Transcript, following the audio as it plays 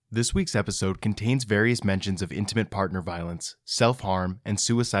This week's episode contains various mentions of intimate partner violence, self-harm, and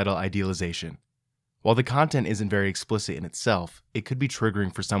suicidal idealization. While the content isn't very explicit in itself, it could be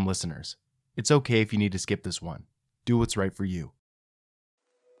triggering for some listeners. It's okay if you need to skip this one. Do what's right for you.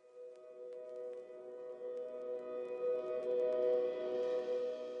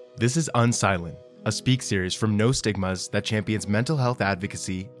 This is Unsilent, a speak series from No Stigmas that champions mental health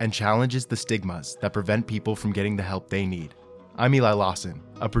advocacy and challenges the stigmas that prevent people from getting the help they need. I'm Eli Lawson,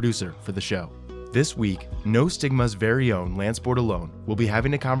 a producer for the show. This week, No Stigma's very own Lance Bordelone will be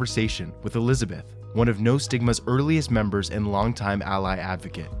having a conversation with Elizabeth, one of No Stigma's earliest members and longtime ally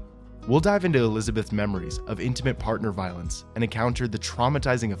advocate. We'll dive into Elizabeth's memories of intimate partner violence and encounter the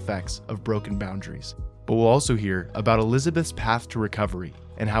traumatizing effects of broken boundaries. But we'll also hear about Elizabeth's path to recovery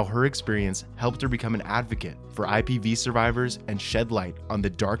and how her experience helped her become an advocate for IPV survivors and shed light on the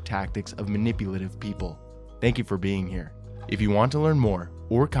dark tactics of manipulative people. Thank you for being here. If you want to learn more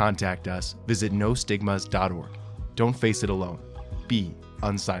or contact us, visit nostigmas.org. Don't face it alone. Be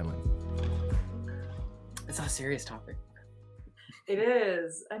unsilent. It's a serious topic. It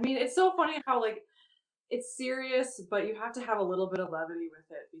is. I mean, it's so funny how it's serious, but you have to have a little bit of levity with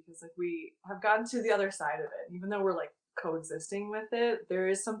it because we have gotten to the other side of it. Even though we're coexisting with it, there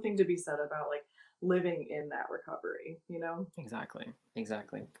is something to be said about living in that recovery, you know? Exactly.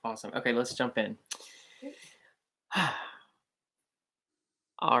 Awesome. Okay, let's jump in.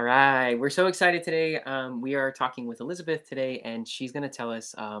 All right, we're so excited today. We are talking with Elizabeth today, and she's going to tell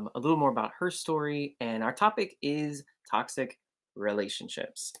us a little more about her story. And our topic is toxic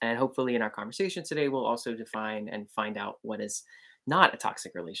relationships. And hopefully, in our conversation today, we'll also define and find out what is not a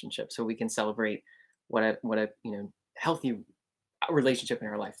toxic relationship, so we can celebrate what a healthy relationship in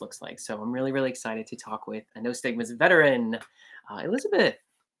our life looks like. So I'm really excited to talk with a No Stigmas veteran, Elizabeth.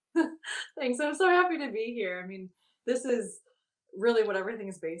 Thanks. I'm so happy to be here. I mean, this is really what everything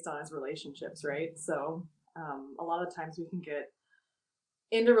is based on is relationships, right? So a lot of times we can get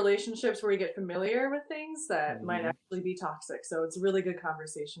into relationships where we get familiar with things that might actually be toxic. So it's a really good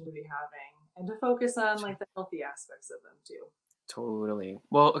conversation to be having and to focus on the healthy aspects of them too. Totally.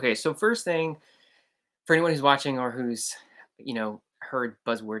 Well, okay. So first thing, for anyone who's watching or who's, heard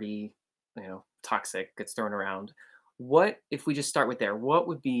buzzwordy, toxic gets thrown around, what if we just start with there? What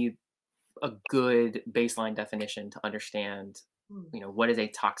would be a good baseline definition to understand, what is a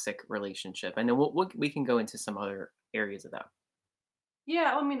toxic relationship? And then we can go into some other areas of that.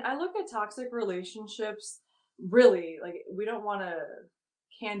 Yeah, I mean, I look at toxic relationships really we don't want to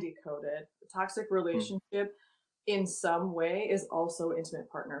candy coat it. A toxic relationship in some way is also intimate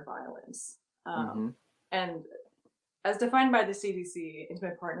partner violence. And as defined by the CDC,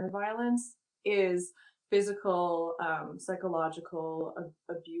 intimate partner violence is physical, psychological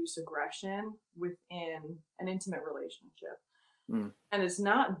abuse, aggression within an intimate relationship. And it's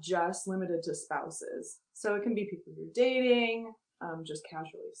not just limited to spouses. So it can be people you're dating, just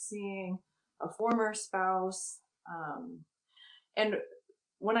casually seeing, a former spouse. And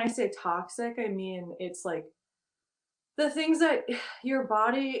when I say toxic, I mean it's the things that your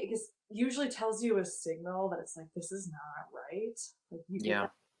body usually tells you a signal that it's this is not right. You get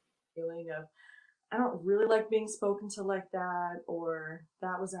that feeling of, I don't really like being spoken to like that, or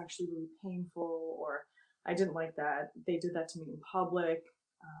that was actually really painful, or I didn't like that they did that to me in public.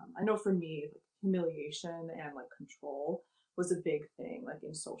 I know for me, humiliation and control was a big thing,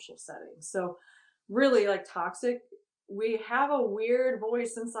 in social settings. So really, toxic, we have a weird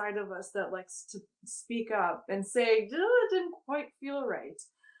voice inside of us that likes to speak up and say, it didn't quite feel right.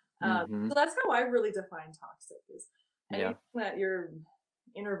 So that's how I really define toxic, is anything that your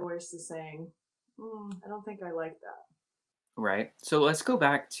inner voice is saying, I don't think I like that. Right. So let's go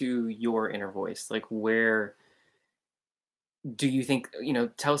back to your inner voice. Where do you think,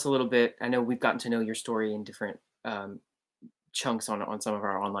 tell us a little bit. I know we've gotten to know your story in different chunks on some of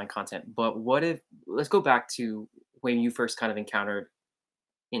our online content, but let's go back to when you first kind of encountered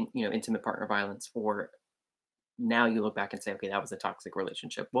intimate partner violence, or now you look back and say, okay, that was a toxic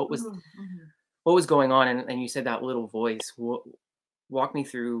relationship. What was going on? And you said that little voice. Walk me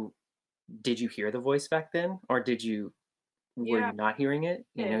through. Did you hear the voice back then, or were you not hearing it?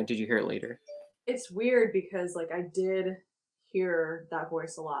 Did you hear it later? It's weird because I did hear that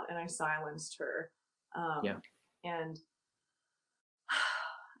voice a lot, and I silenced her. And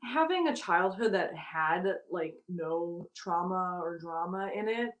having a childhood that had no trauma or drama in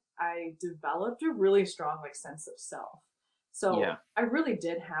it, I developed a really strong sense of self. So I really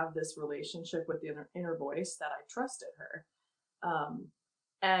did have this relationship with the inner voice that I trusted her.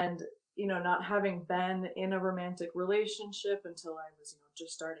 And not having been in a romantic relationship until I was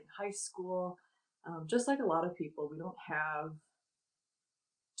just starting high school, just like a lot of people, we don't have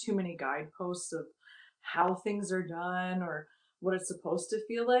too many guideposts of how things are done or what it's supposed to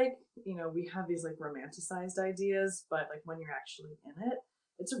feel like. You know, we have these like romanticized ideas, but like when you're actually in it,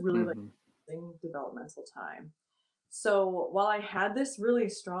 it's a really like Hmm. developmental time. So while I had this really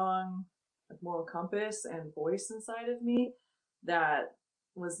strong like moral compass and voice inside of me that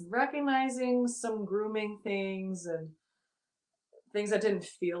was recognizing some grooming things and things that didn't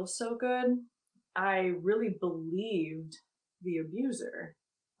feel so good, I really believed the abuser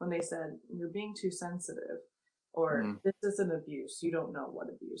when they said, "You're being too sensitive," or Hmm. "This isn't abuse, you don't know what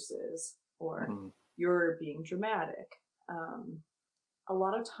abuse is," or Hmm. "You're being dramatic." Um, a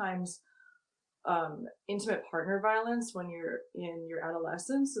lot of times, intimate partner violence when you're in your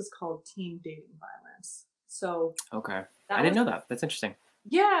adolescence is called teen dating violence. So Okay. I that didn't was, know that. That's interesting.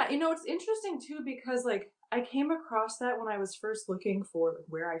 yeah, you know, it's interesting too because like I came across that when I was first looking for like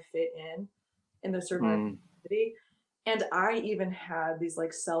where I fit in the certain Mm. community, and I even had these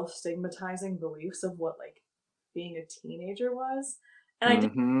like self-stigmatizing beliefs of what like being a teenager was, and I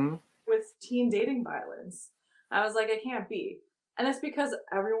did Hmm. with teen dating violence. I was like, I can't be, and it's because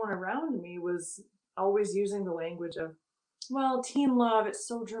everyone around me was always using the language of, well, teen love, it's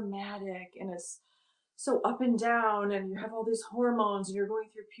so dramatic and it's so up and down and you have all these hormones and you're going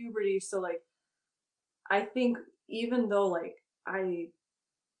through puberty. So like I think even though like I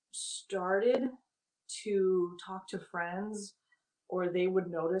started to talk to friends or they would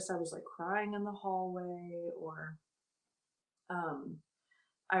notice I was like crying in the hallway or um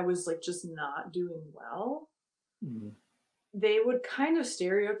I was like just not doing well, Mm. they would kind of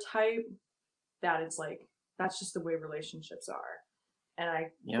stereotype that it's like that's just the way relationships are. And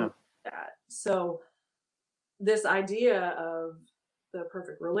I Yeah. believe that. So this idea of the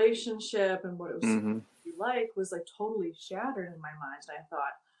perfect relationship and what it was supposed Hmm. to be like was like totally shattered in my mind. And I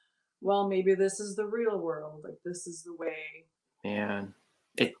thought, well, maybe this is the real world. Like this is the way. And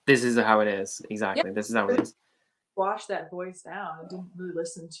this is how it is. Yeah, Exactly. This is how I it is. washed that voice down and didn't really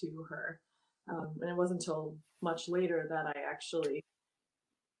listen to her. And it wasn't until much later that I actually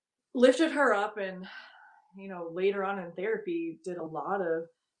lifted her up and, you know, later on in therapy did a lot of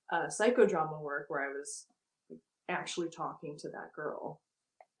psychodrama work where I was actually talking to that girl.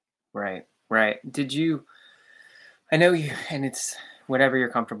 Right. Right. Did you? I know you, and it's whatever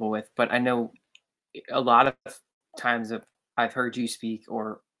you're comfortable with, but I know a lot of times that I've heard you speak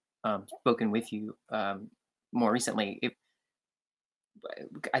or spoken with you more recently.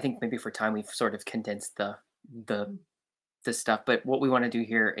 I think maybe for time we've sort of condensed the the stuff, but what we want to do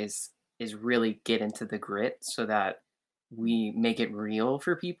here is really get into the grit so that we make it real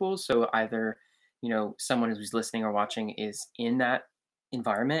for people. So either someone who's listening or watching is in that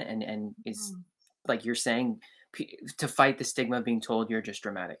environment and is Mhm. like you're saying to fight the stigma of being told you're just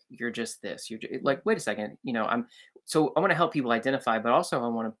dramatic, you're just this, like wait a second, I'm so I want to help people identify, but also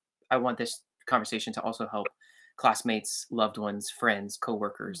I want this conversation to also help classmates, loved ones, friends,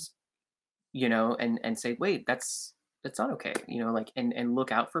 coworkers, and say, wait, that's not okay, like and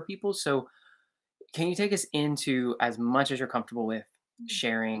look out for people. So can you take us into as much as you're comfortable with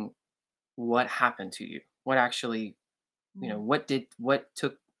sharing what happened to you? What actually, Mhm. what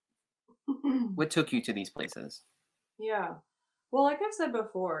took you to these places? Yeah. Well, like I said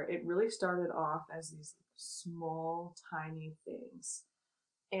before, it really started off as these small, tiny things.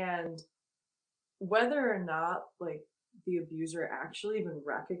 And whether or not, like, the abuser actually even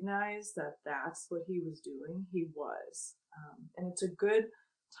recognized that that's what he was doing, he was. And it's a good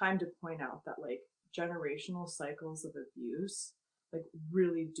time to point out that, like, generational cycles of abuse, like,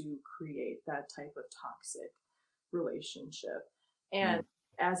 really do create that type of toxic relationship. And Mm,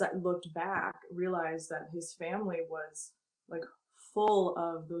 as I looked back, realized that his family was like full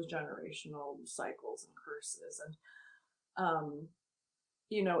of those generational cycles and curses. And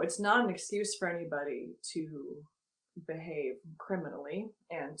you know, it's not an excuse for anybody to behave criminally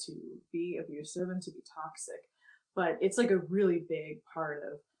and to be abusive and to be toxic. But it's like a really big part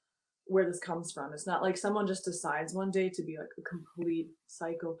of where this comes from. It's not like someone just decides one day to be like a complete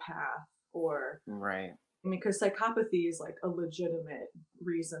psychopath or right. I mean, because psychopathy is like a legitimate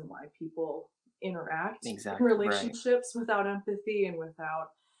reason why people interact in Exactly. Right. relationships without empathy and without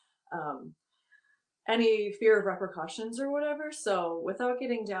um, any fear of repercussions or whatever. So, without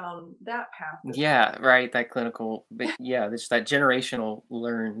getting down that path of, Yeah. Right. That clinical, but yeah, there's that generational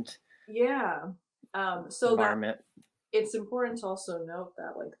learned yeah, so that environment. it's important to also note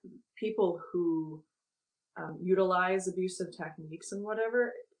that like people who utilize abusive techniques and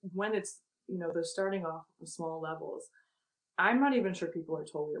whatever, when it's, you know, they're starting off with small levels, I'm not even sure people are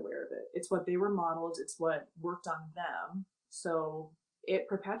totally aware of it. It's what they were modeled, it's what worked on them. So it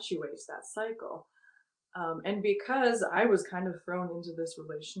perpetuates that cycle. And because I was kind of thrown into this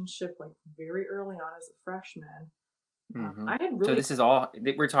relationship like very early on as a freshman, Hmm. I had So really, this is all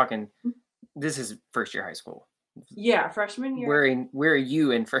we're talking. This is first year high school. yeah, freshman year, Where are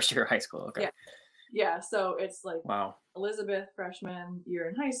you in first year high school? Okay. yeah, yeah. So it's like Wow. Elizabeth freshman year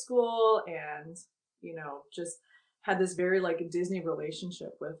in high school, and just had this very like Disney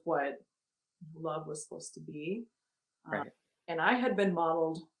relationship with what love was supposed to be. Um, Right. and I had been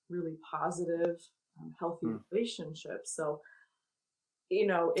modeled really positive, healthy Mm. relationships. So,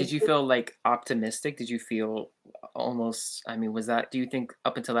 Did you feel like optimistic? Did you feel almost, I mean, was that, do you think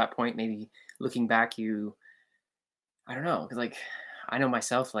up until that point, maybe looking back, I don't know, because like I know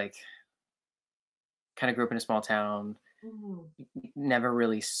myself, like kind of grew up in a small town, Mhm. never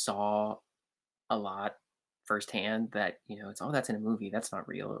really saw a lot firsthand that, it's, oh, that's in a movie. That's not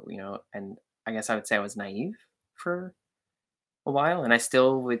real, and I guess I would say I was naive for a while. And I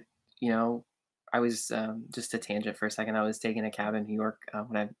still would, you know, I was just a tangent for a second. I was taking a cab in New York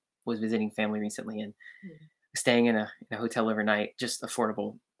when I was visiting family recently and Mhm. staying in a hotel overnight, just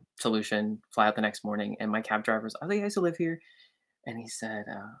affordable solution, fly out the next morning. And my cab driver was, oh, you guys who live here? And he said,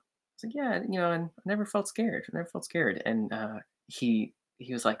 I was like, yeah, and I never felt scared. I never felt scared. And he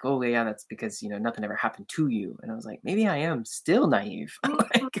was like, oh yeah, that's because nothing ever happened to you. And I was like, maybe I am still naive. Mhm.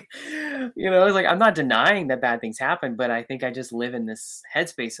 Like, I was like, I'm not denying that bad things happen, but I think I just live in this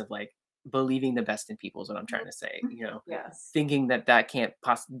headspace of like believing the best in people is what I'm trying to say. Yes. Thinking that can't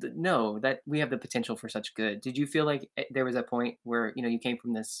possibly no, that we have the potential for such good. Did you feel like there was a point where you came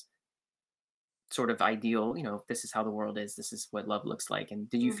from this sort of ideal, this is how the world is, this is what love looks like. And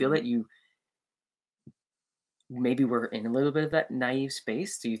did you feel Mhm. that you maybe were in a little bit of that naive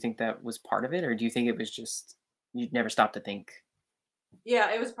space? Do you think that was part of it? Or do you think it was just you'd never stop to think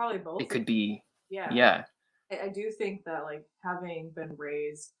Yeah, it was probably it both of could be, yeah. yeah. I do think that like having been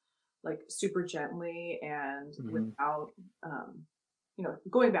raised like super gently and Hmm. without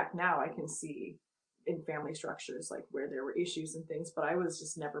going back now I can see in family structures like where there were issues and things, but I was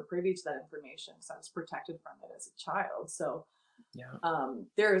just never privy to that information because I was protected from it as a child. So Yeah.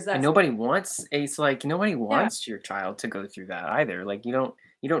 there is And that it's like nobody yeah. wants your child to go through that either. Like you don't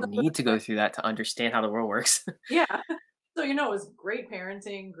need to go through that to understand how the world works. Yeah. So, it was great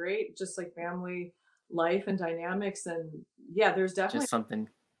parenting, great just like family life and dynamics. And yeah, there's definitely Just something.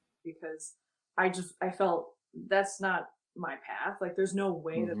 because I felt that's not my path. Like there's no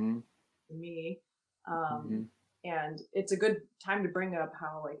way that Hmm. me. Um, Hmm. and it's a good time to bring up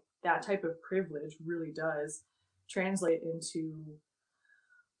how like that type of privilege really does translate into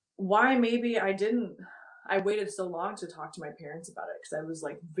why maybe I waited so long to talk to my parents about it because I was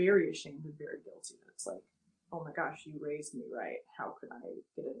like very ashamed and very guilty. It's like, oh my gosh, you raised me right. How could I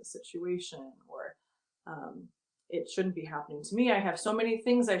get in a situation? Or um, it shouldn't be happening to me. I have so many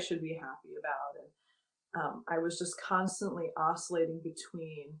things I should be happy about. And I was just constantly oscillating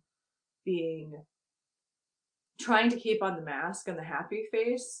between being trying to keep on the mask and the happy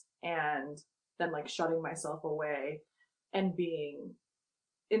face and then like shutting myself away and being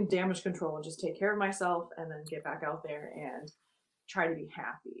in damage control and just take care of myself and then get back out there and try to be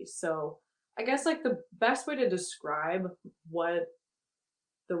happy. So I guess like the best way to describe what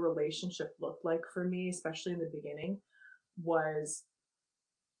the relationship looked like for me, especially in the beginning, was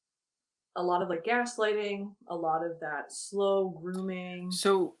a lot of like gaslighting, a lot of that slow grooming.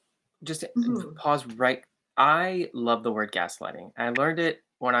 So, just to Mhm. pause right. I love the word gaslighting. I learned it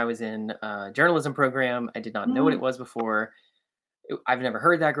when I was in a journalism program. I did not know what Mhm. it was before. I've never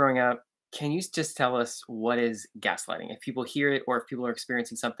heard that growing up. Can you just tell us what is gaslighting? If people hear it or if people are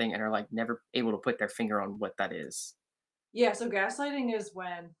experiencing something and are like never able to put their finger on what that is. Yeah, so gaslighting is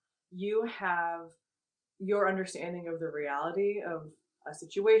when you have your understanding of the reality of a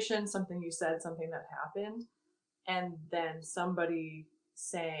situation, something you said, something that happened, and then somebody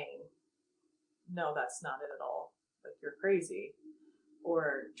saying, no, that's not it at all. Like you're crazy.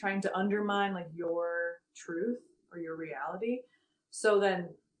 Or trying to undermine like your truth or your reality. So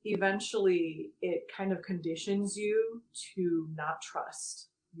then eventually it kind of conditions you to not trust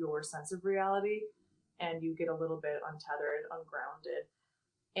your sense of reality and you get a little bit untethered, ungrounded.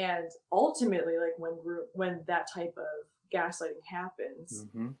 And ultimately like when that type of gaslighting happens,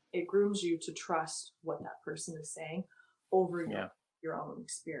 Hmm. it grooms you to trust what that person is saying over Yeah. your own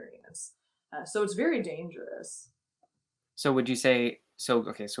experience. So it's very dangerous. So would you say so?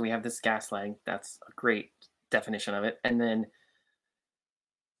 Okay, so we have this gaslighting. That's a great definition of it. And then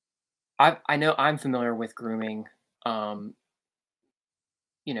I know I'm familiar with grooming. Um,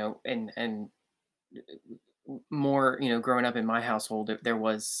 and more, growing up in my household, there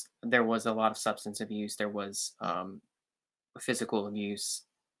was a lot of substance abuse. There was physical abuse.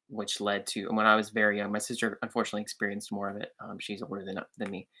 which led to when I was very young. My sister unfortunately experienced more of it. She's older than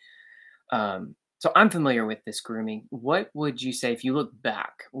me. So I'm familiar with this grooming. What would you say if you look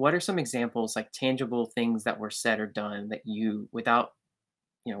back? What are some examples, like tangible things that were said or done that you, without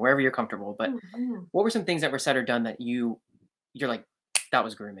wherever you're comfortable, but Mhm. what were some things that were said or done that you're like, that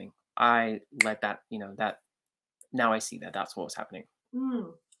was grooming. I let that, that now I see that that's what was happening.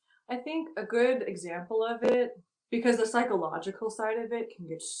 Mm. I think a good example of it, because the psychological side of it can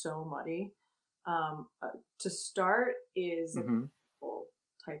get so muddy. To start is a Hmm. physical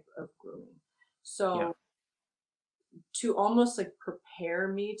type of grooming. Yeah. So to almost like prepare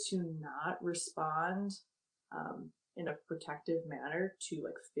me to not respond in a protective manner to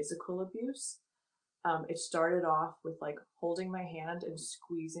like physical abuse. It started off with like holding my hand and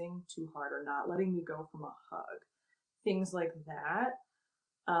squeezing too hard or not letting me go from a hug, things like that.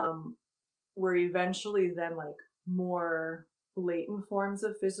 Um, were eventually then like more blatant forms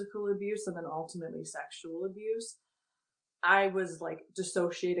of physical abuse and then ultimately sexual abuse. I was like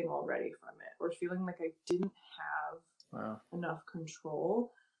dissociating already from it or feeling like I didn't have Wow. enough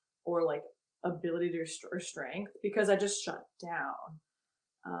control or like ability to or strength because I just shut down.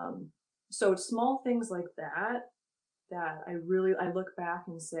 Um, so it's small things like that that I look back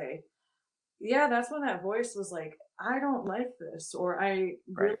and say, yeah, that's when that voice was like, I don't like this, or I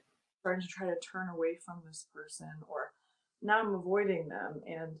really Right. started to try to turn away from this person, or now I'm avoiding them,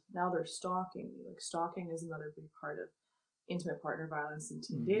 and now they're stalking me. Like stalking is another big part of intimate partner violence and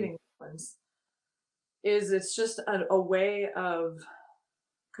teen Hmm. dating violence. Is it's just a way of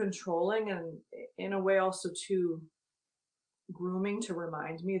controlling and in a way also to grooming to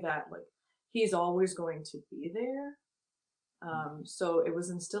remind me that like he's always going to be there. So it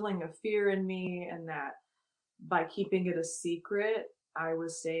was instilling a fear in me, and that by keeping it a secret, I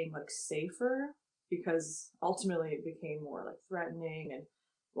was staying like safer because ultimately it became more like threatening and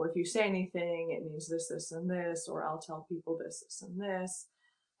well, if you say anything, it means this, and this, or I'll tell people this, and this.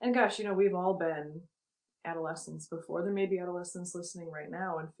 And gosh, we've all been adolescents before. There may be adolescents listening right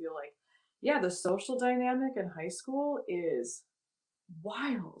now and feel like, yeah, the social dynamic in high school is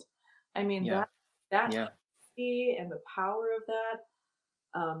wild. I mean, Yeah. that Yeah. hierarchy and the power of that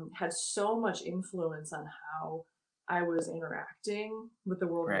had so much influence on how I was interacting with the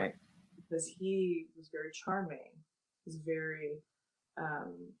world around Right. me because he was very charming, was very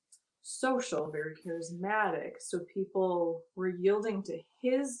um, social, very charismatic. So people were yielding to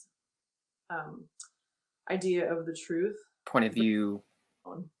his um, idea of the truth. Point of view.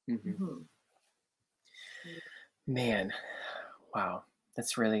 Hmm. Mm-hmm. Man. Wow.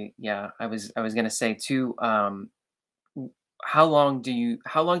 That's really, yeah. I was gonna say too. w- how long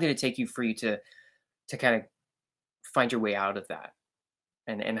did it take you for you to kind of find your way out of that?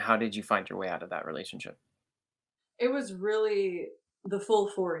 And how did you find your way out of that relationship? It was really the full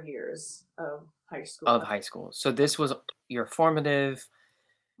 4 years of high school. Of high school. So this was your formative.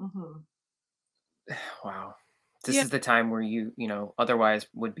 Mm-hmm. Wow. This Yeah. is the time where otherwise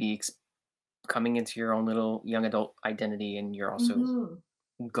would be coming into your own little young adult identity, and you're also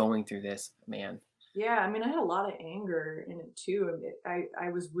Mm-hmm. going through this, man. Yeah, I mean, I had a lot of anger in it too. I mean, I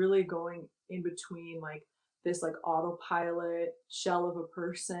was really going in between like this like autopilot shell of a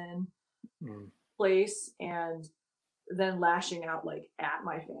person Mm. place and then lashing out like at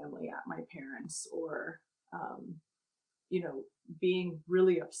my family, at my parents, or um, you know, being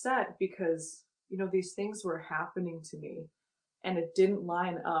really upset because these things were happening to me and it didn't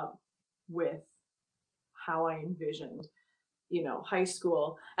line up with how I envisioned high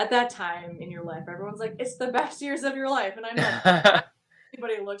school. At that time in your life, everyone's like, it's the best years of your life. And I'm like,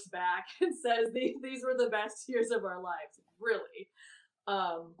 anybody looks back and says these were the best years of our lives, really.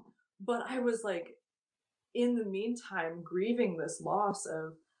 Um, but I was like, in the meantime, grieving this loss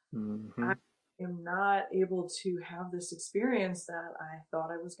of I Hmm. am not able to have this experience that I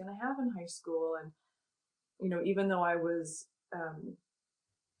thought I was going to have in high school. And, even though I was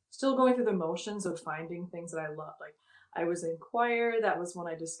still going through the motions of finding things that I loved. Like I was in choir, that was when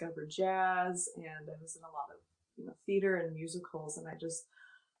I discovered jazz, and I was in a lot of theater and musicals, and I just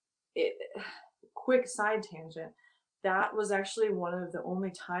it. Quick side tangent. That was actually one of the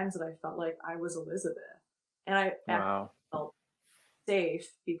only times that I felt like I was Elizabeth, and I actually Wow. felt safe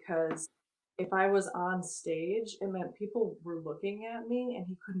because if I was on stage, it meant people were looking at me, and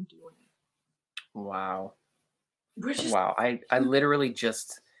he couldn't do anything, Wow. which is Wow. I literally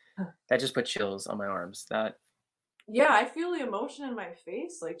just that just put chills on my arms. That yeah, I feel the emotion in my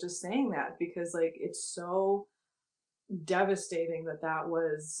face, like just saying that because like it's so devastating that that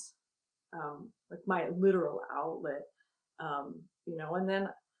was like my literal outlet. And then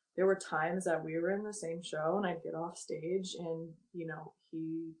there were times that we were in the same show and I'd get off stage and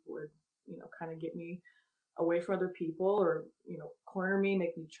he would, kind of get me away from other people, or corner me,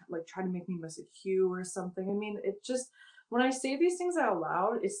 make me try to make me miss a cue or something. I mean, it just, when I say these things out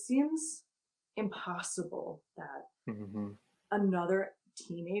loud, it seems impossible that Mm-hmm. another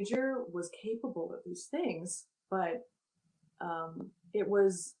teenager was capable of these things. But it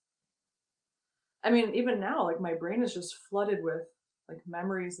was, I mean, even now, like, my brain is just flooded with like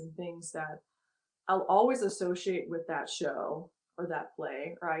memories and things that I'll always associate with that show or that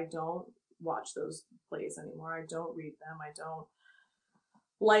play. Or I don't watch those plays anymore. I don't read them. I don't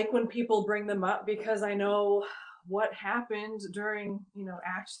like when people bring them up, because I know what happened during,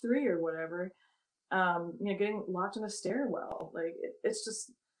 Act 3 or whatever. Getting locked in a stairwell. Like, it's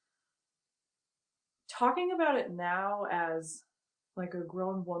just talking about it now as like a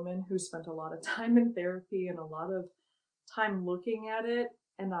grown woman who spent a lot of time in therapy and a lot of time looking at it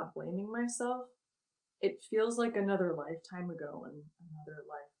and not blaming myself. It feels like another lifetime ago and another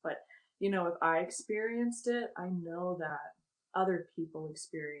life. But, if I experienced it, I know that other people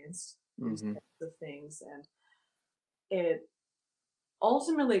experienced these Mm-hmm. types of things. And it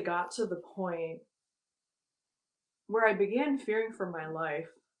ultimately got to the point where I began fearing for my life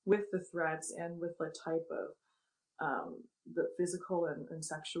with the threats and with the type of the physical and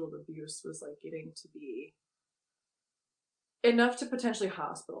sexual abuse was like getting to be enough to potentially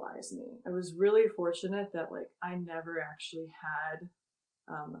hospitalize me. I was really fortunate that like I never actually had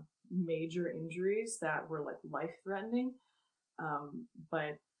major injuries that were like life threatening.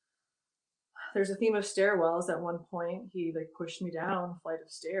 But there's a theme of stairwells. At one point, he like pushed me down a flight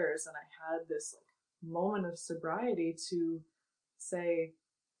of stairs, and I had this like moment of sobriety to say,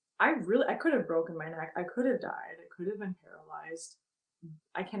 I could have broken my neck. I could have died. I could have been paralyzed.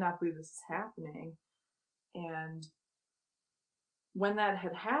 I cannot believe this is happening. And when that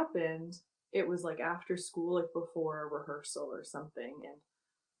had happened, it was like after school, like before a rehearsal or something.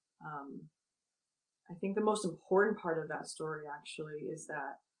 And I think the most important part of that story actually is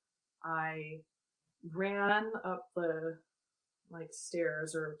that I ran up the like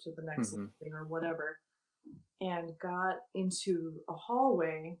stairs or to the next Mm-hmm. thing or whatever, and got into a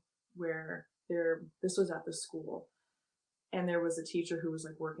hallway where this was at the school, and there was a teacher who was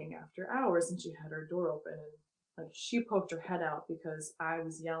like working after hours, and she had her door open, and like she poked her head out because I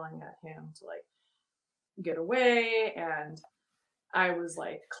was yelling at him to like get away, and I was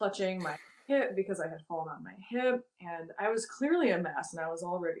like clutching my hip because I had fallen on my hip, and I was clearly a mess, and I was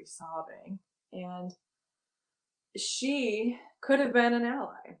already sobbing. And she could have been an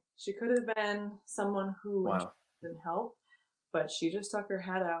ally. She could have been someone who Wow. didn't help, but she just stuck her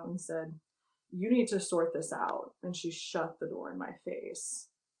head out and said, "You need to sort this out." And she shut the door in my face.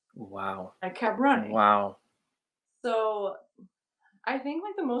 Wow. I kept running. Wow. So I think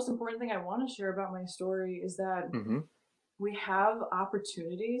like the most important thing I want to share about my story is that Mm-hmm. we have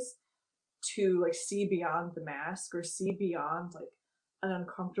opportunities to like see beyond the mask or see beyond like an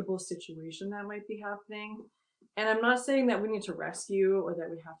uncomfortable situation that might be happening. And I'm not saying that we need to rescue or that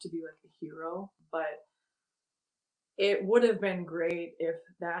we have to be like a hero, but it would have been great if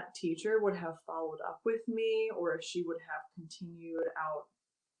that teacher would have followed up with me, or if she would have continued out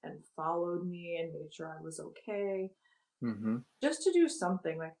and followed me and made sure I was okay. Mm-hmm. Just to do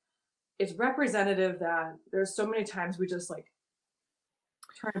something. Like, it's representative that there's so many times we just like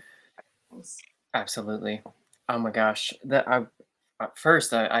turn things. Absolutely. Oh my gosh. That I at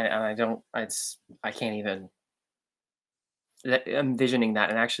first I don't I can't even envisioning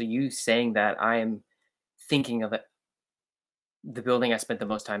that, and actually you saying that, I am thinking of it, the building I spent the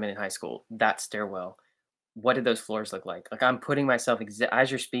most time in high school, that stairwell. What did those floors look like? Like, I'm putting myself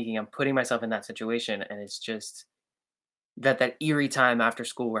as you're speaking, I'm putting myself in that situation, and it's just that eerie time after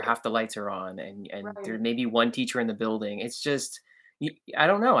school where half the lights are on, and there Right. may be one teacher in the building. It's just I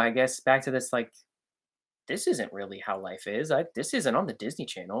don't know. I guess back to this, like, this isn't really how life is. This isn't on the Disney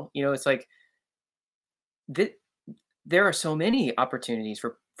Channel. It's like th- there are so many opportunities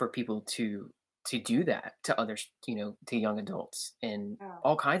for people to do that to others, to young adults in Yeah.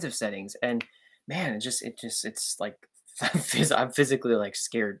 all kinds of settings. And man, it's like I'm physically like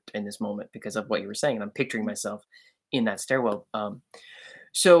scared in this moment because of what you were saying, and I'm picturing myself in that stairwell.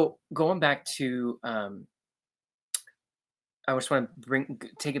 So going back to, I just want to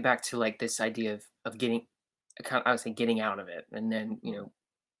take it back to like this idea of getting, I would say, getting out of it, and then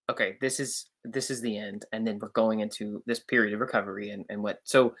okay, this is the end, and then we're going into this period of recovery, and what.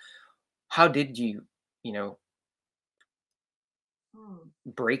 So how did you you know Hmm.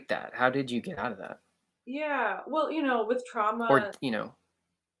 break that? How did you get out of that? Yeah. Well, with Or trauma,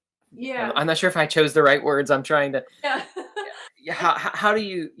 yeah. I'm not sure if I chose the right words. I'm trying to. Yeah. Yeah, I how do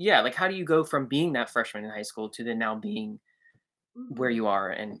you, yeah, like, how do you go from being that freshman in high school to then now being where Mhm. you are,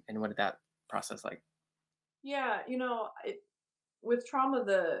 and what did that process like? Yeah, with trauma,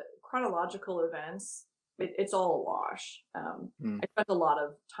 the chronological events, it's all a wash. Mm, I spent a lot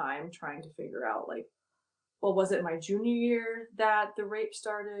of time trying to figure out, like, well, was it my junior year that the rape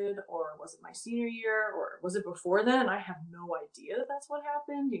started, or was it my senior year, or was it before then? I have no idea that that's what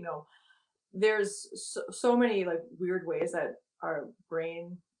happened. There's so many like weird ways that our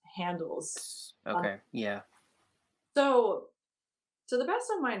brain handles. Um, okay, yeah. so, to the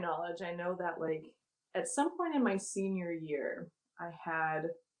best of my knowledge, I know that like at some point in my senior year, I had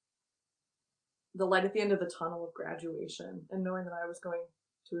the light at the end of the tunnel of graduation and knowing that I was going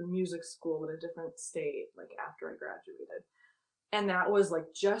to a music school in a different state like after I graduated. And that was like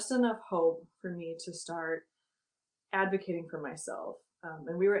just enough hope for me to start advocating for myself.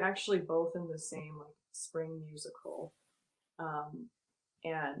 And we were actually both in the same like spring musical. Um,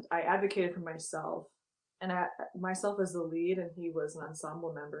 and I advocated for myself and myself as the lead, and he was an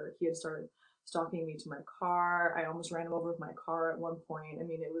ensemble member. He had started stalking me to my car. I almost ran him over with my car at one point. I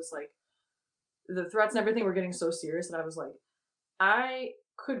mean, it was like the threats and everything were getting so serious that I was like, I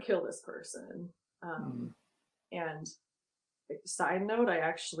could kill this person. Mm, And like, side note, I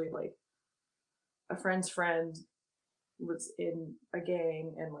actually like a friend's friend was in a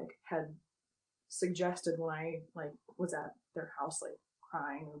gang and like had suggested when I like was at their house like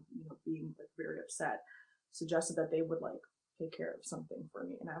crying or being like very upset, suggested that they would like take care of something for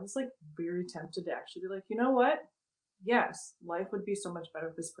me. And I was like very tempted to actually be like, you know what? Yes, life would be so much better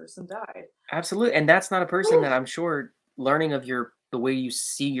if this person died. absolutely, and that's not a person Whew. that I'm sure learning of the way you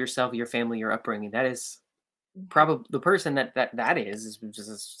see yourself, your family, your upbringing, that is probably the person that is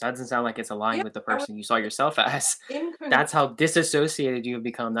just doesn't sound like it's aligned Yeah, with the I was person you saw yourself as. incongruent. That's how disassociated you have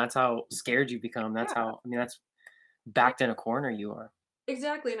become. That's how scared you become. That's Yeah, how, I mean, that's backed in a corner you are.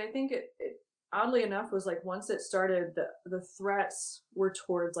 exactly. And I think it oddly enough was like once it started, the threats were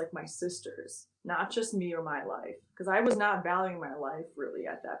towards like my sisters, not just me or my life, because I was not valuing my life really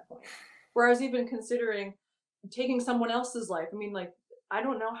at that point. Where I was even considering taking someone else's life. I mean, like I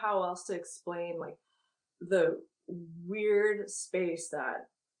don't know how else to explain like the weird space that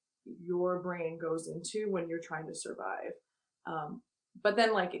your brain goes into when you're trying to survive. Um, but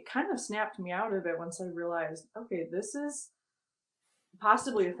then like it kind of snapped me out of it once I realized, okay, this is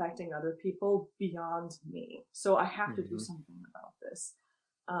possibly affecting other people beyond me. So I have to do Mhm. something about this.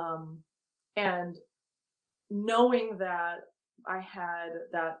 Um, and knowing that I had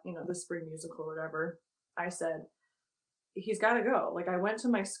that, the spring musical or whatever, I said, he's got to go. Like I went to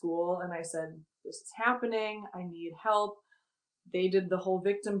my school and I said, this is happening. I need help. They did the whole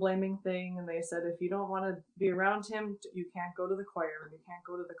victim blaming thing. And they said, if you don't want to be around him, you can't go to the choir and you can't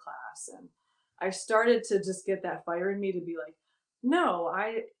go to the class. And I started to just get that fire in me to be like, no,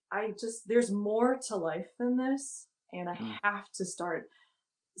 I just, there's more to life than this. And I Mm. have to start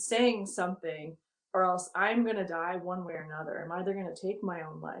saying something or else I'm going to die one way or another. I'm either going to take my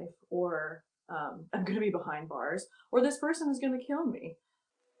own life or I'm going to be behind bars or this person is going to kill me.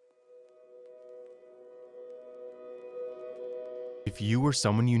 If you or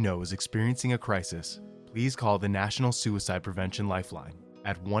someone you know is experiencing a crisis, please call the National Suicide Prevention Lifeline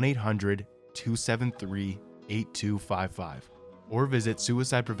at 1-800-273-8255 or visit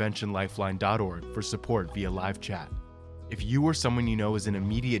suicidepreventionlifeline.org for support via live chat. If you or someone you know is in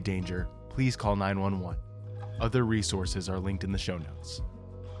immediate danger, please call 911. Other resources are linked in the show notes.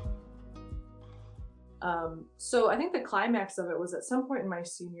 So I think the climax of it was at some point in my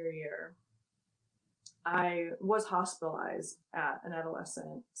senior year, I was hospitalized at an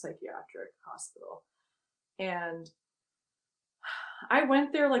adolescent psychiatric hospital. And I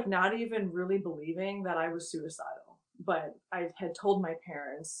went there like not even really believing that I was suicidal, but I had told my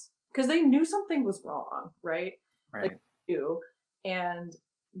parents because they knew something was wrong, right? Like Right. you. And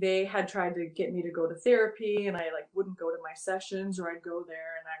they had tried to get me to go to therapy and I like wouldn't go to my sessions or I'd go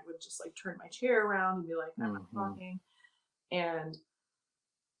there and I would just like turn my chair around and be like, I'm not Hmm. talking. And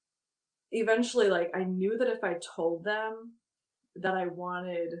eventually like I knew that if I told them that I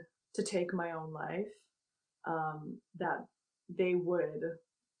wanted to take my own life, that they would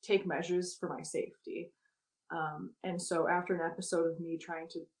take measures for my safety. And so after an episode of me trying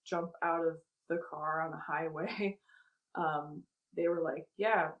to jump out of the car on the highway, they were like,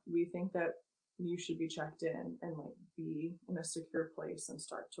 yeah, we think that you should be checked in and like be in a secure place and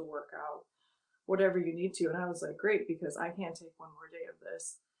start to work out whatever you need to. And I was like, great, because I can't take one more day of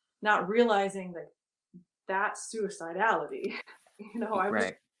this. Not realizing that that's suicidality. I was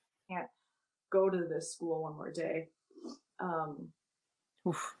Right. can't go to this school one more day. Um,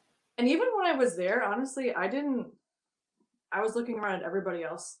 Oof. and even when I was there, honestly, I was looking around at everybody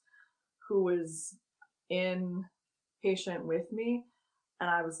else who was in patient with me, and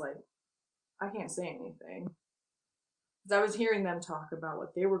I was like, I can't say anything because I was hearing them talk about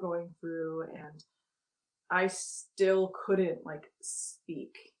what they were going through, and I still couldn't like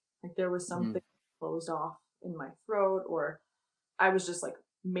speak. Like there was Mm. something closed off in my throat, or I was just like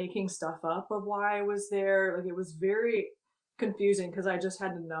making stuff up of why I was there. Like it was very confusing because I just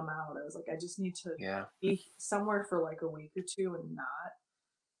had to numb out. I was like, I just need to Yeah. be somewhere for like a week or two and not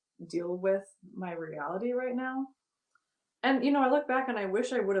deal with my reality right now. And I look back and I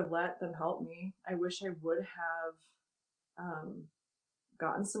wish I would have let them help me. I wish I would have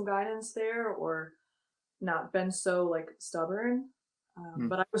gotten some guidance there, or not been so like stubborn. Mm.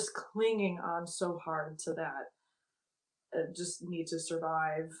 But I was clinging on so hard to that. Just need to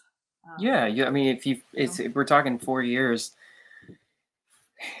survive. Yeah. I mean, You know? if we're talking 4 years,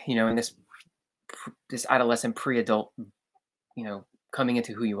 in this adolescent pre-adult, coming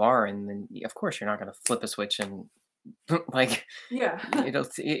into who you are, and then of course you're not going to flip a switch and like Yeah.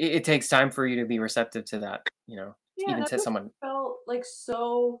 it takes time for you to be receptive to that, Yeah, and even to everything someone. felt like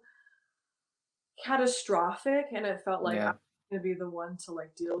so catastrophic, and it felt like I Yeah. was gonna be the one to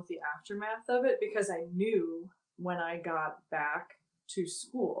like deal with the aftermath of it because I knew when I got back to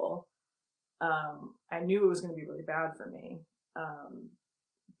school, I knew it was gonna be really bad for me. Um,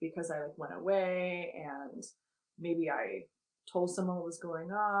 because I like went away and maybe I told someone what was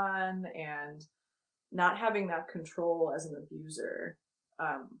going on, and not having that control as an abuser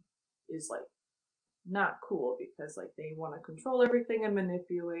um is like not cool because like they want to control everything and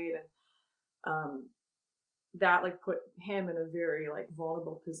manipulate, and um that like put him in a very like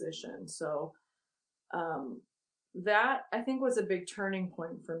vulnerable position. So um that I think was a big turning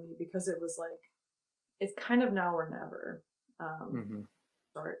point for me because it was like it's kind of now or never. Hmm.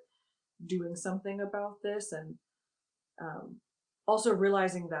 Start doing something about this, and um also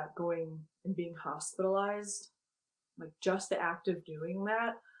realizing that going and being hospitalized, like just the act of doing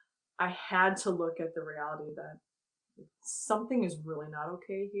that, I had to look at the reality that something is really not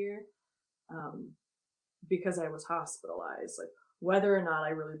okay here. um because I was hospitalized. Like whether or not I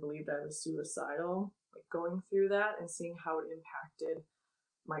really believed I was suicidal, like going through that and seeing how it impacted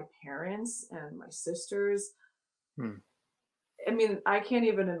my parents and my sisters. Hmm. I mean, I can't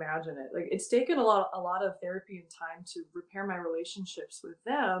even imagine it. Like it's taken a lot of therapy and time to repair my relationships with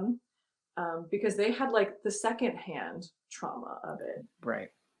them, because they had like the secondhand trauma of it. Right.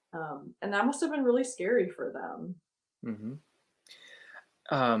 And that must have been really scary for them. Hmm.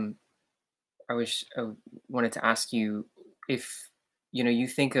 um I wanted to ask you if you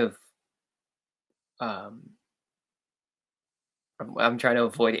think of um I'm trying to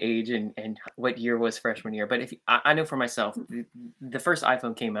avoid age and what year was freshman year, but if I know for myself, the first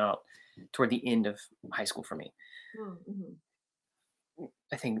iPhone came out toward the end of high school for me. Mm-hmm.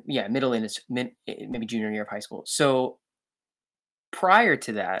 I think, yeah, maybe junior year of high school. So prior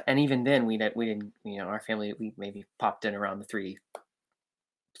to that, and even then, we didn't, our family, we maybe popped in around the three.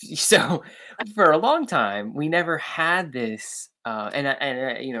 So for a long time, we never had this,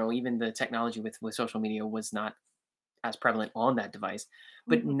 even the technology with social media was not as prevalent on that device.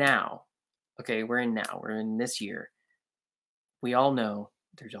 But Mm-hmm. now, okay, we're in this year. We all know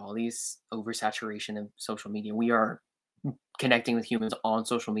there's all these oversaturation of social media. We are connecting with humans on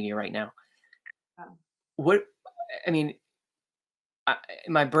social media right now. Yeah. What I mean, I,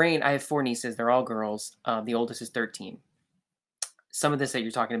 in my brain, I have four nieces. They're all girls. The oldest is 13. Some of this that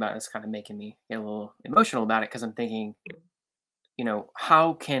you're talking about is kind of making me get a little emotional about it because I'm thinking,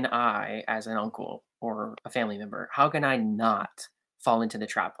 how can I, as an uncle or a family member, how can I not fall into the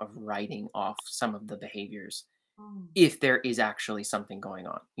trap of writing off some of the behaviors Mm. if there is actually something going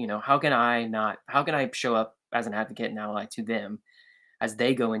on? How can I show up as an advocate and ally to them as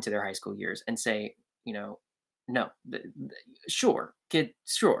they go into their high school years and say, no, sure, kid,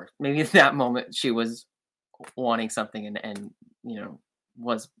 sure. Maybe at that moment she was wanting something and you know,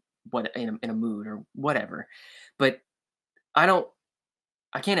 was in a mood or whatever. But I don't,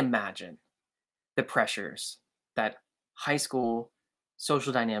 I can't imagine the pressures that high school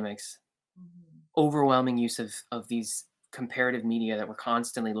social dynamics, Mhm. overwhelming use of these comparative media that we're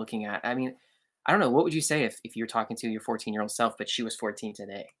constantly looking at. I mean, I don't know. What would you say if you're talking to your 14-year-old self, but she was 14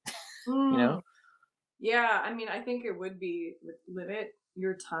 today? You Mm. know? Yeah, I mean, I think it would be limit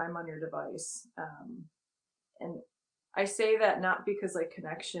your time on your device. And I say that not because like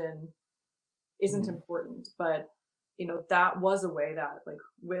connection isn't Mm. important, but that was a way that like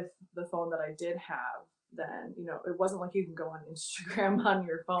with the phone that I did have then, it wasn't like you can go on Instagram on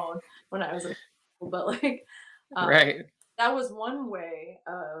your phone when I was in school, but like um, Right. that was one way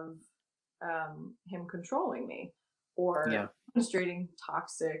of him controlling me or Yeah. demonstrating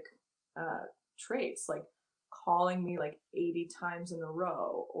toxic uh, traits like calling me like 80 times in a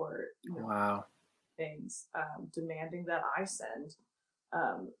row, or Wow. things, demanding that I send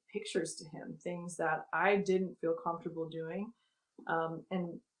pictures to him, things that I didn't feel comfortable doing,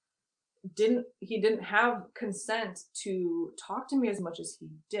 and he didn't have consent to talk to me as much as he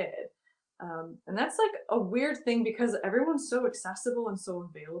did. And that's like a weird thing because everyone's so accessible and so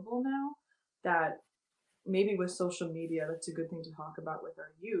available now that maybe with social media, that's a good thing to talk about with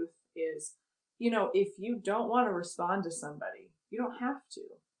our youth is, if you don't want to respond to somebody, you don't have to.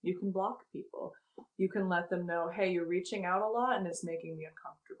 You can block people. You can let them know, hey, you're reaching out a lot and it's making me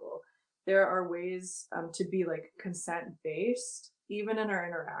uncomfortable. There are ways to be like consent based, even in our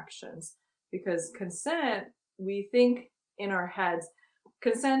interactions, because consent, we think in our heads,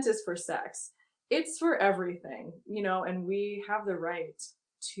 consent is for sex. It's for everything, and we have the right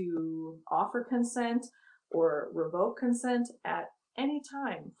to offer consent or revoke consent at any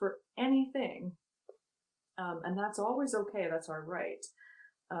time for anything. And that's always okay. That's our right.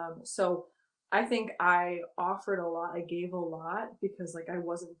 So I think I offered a lot. I gave a lot because like I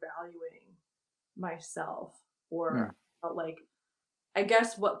wasn't valuing myself, or felt like, I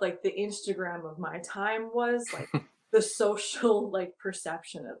guess what like the Instagram of my time was like the social like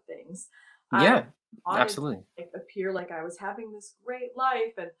perception of things. I Yeah, wanted to absolutely. like appear like I was having this great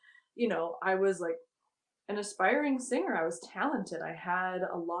life, and I was like an aspiring singer. I was talented. I had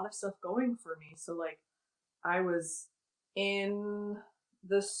a lot of stuff going for me. So like I was in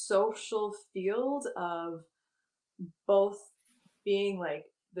the social field of both being like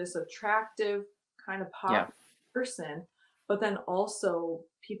this attractive kind of Yeah. pop person, but then also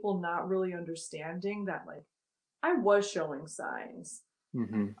people not really understanding that like I was showing signs.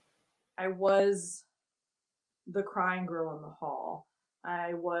 Hmm. I was the crying girl in the hall.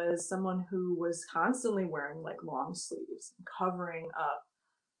 I was someone who was constantly wearing like long sleeves, covering up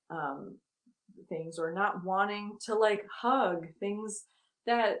um, things, or not wanting to like hug things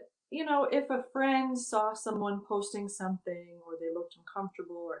that, if a friend saw someone posting something or they looked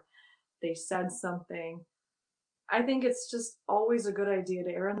uncomfortable or they said something, I think it's just always a good idea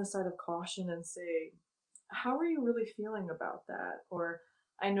to err on the side of caution and say, how are you really feeling about that? Or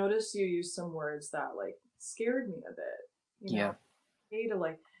I noticed you used some words that like scared me a bit. Yeah. Okay to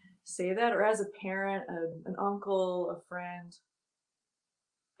like say that, or as a parent, an uncle, a friend,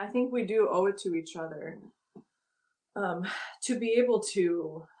 I think we do owe it to each other um, to be able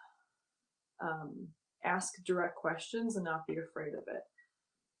to um, ask direct questions and not be afraid of it.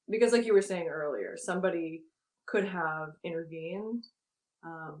 Because, like you were saying earlier, somebody could have intervened.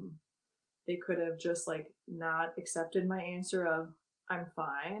 Um, they could have just like not accepted my answer of "I'm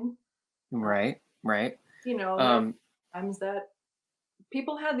fine." Uh, Right. Right. there are Um, times that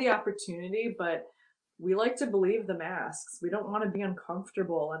people had the opportunity, but we like to believe the masks. We don't want to be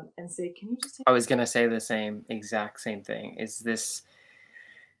uncomfortable and say, "Can you just take?" I was gonna say the exact same thing. Is this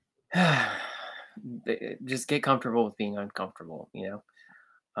just get comfortable with being uncomfortable,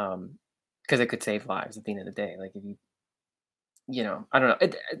 because it could save lives at the end of the day. Like if I don't know.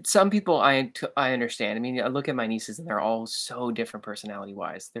 Some people I understand. I mean, I look at my nieces and they're all so different personality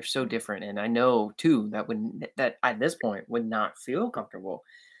wise. They're so different, and I know too that at this point would not feel comfortable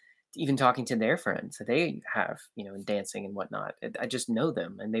even talking to their friends that they have, in dancing and whatnot. I just know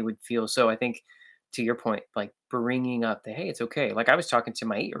them, and they would feel so. I think to your point, like bringing up the hey, it's okay. Like I was talking to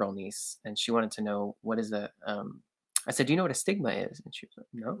my 8-year-old niece, and she wanted to know what is a. I said, "Do you know what a stigma is?" And she was like,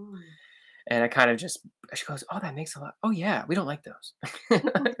 "No." Mm. And I kind of just she goes, "Oh, that makes a lot. Oh yeah, we don't like those."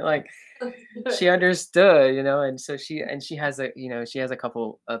 Like she understood, and so she has she has a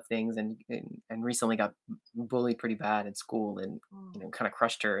couple of things and recently got bullied pretty bad in school and Mm. kind of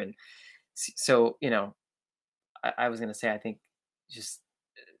crushed her and so I was gonna say I think just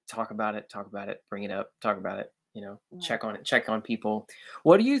talk about it, bring it up, talk about it, Yeah. check on it, check on people.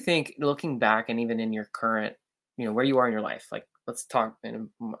 What do you think looking back and even in your current, where you are in your life? Like let's talk in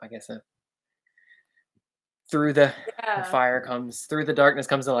I guess through the Yeah. fire comes through the darkness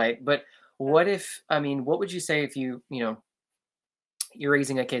comes the light. But what if I mean, what would you say if you're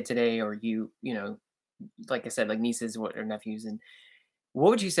raising a kid today or like I said, like nieces or nephews, and what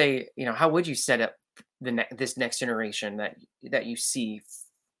would you say, how would you set up this next generation that you see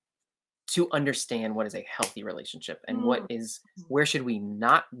to understand what is a healthy relationship and Mm. where should we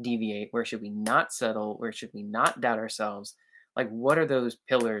not deviate, where should we not settle, where should we not doubt ourselves? Like what are those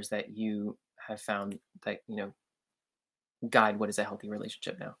pillars that you have found that guide what is a healthy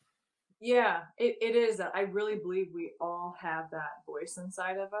relationship now? Yeah, it is that I really believe we all have that voice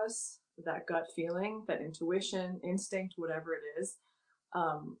inside of us, that gut feeling, that intuition, instinct, whatever it is.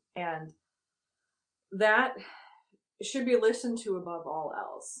 And that should be listened to above all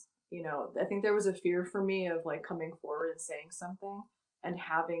else. I think there was a fear for me of like coming forward and saying something and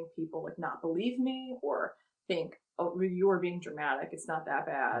having people like not believe me or think, oh, you are being dramatic. It's not that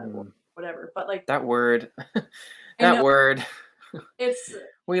bad or Mm, whatever. But like, that word, I that know word. it's,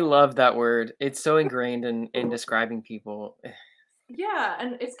 We love that word. It's so ingrained in describing people. yeah.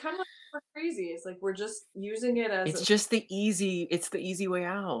 And it's kind of like we're crazy. It's like we're just using it as It's a, just it's the easy way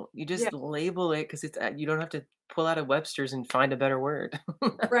out. You yeah, just label it because you don't have to pull out a Webster's and find a better word.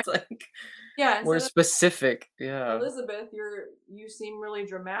 right. That's like Yeah. more Instead of specific. Yeah. Elizabeth, you seem really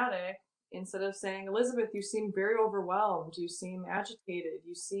dramatic. Instead of saying, Elizabeth, you seem very overwhelmed. You seem agitated.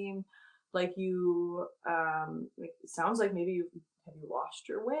 You seem like like it sounds like maybe you lost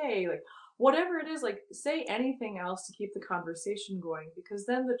your way. Like whatever it is, like say anything else to keep the conversation going because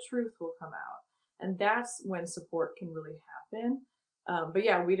then the truth will come out. And that's when support can really happen. But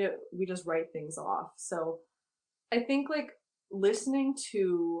yeah, we just write things off. So I think like listening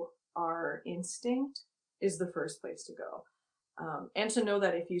to our instinct is the first place to go. And to know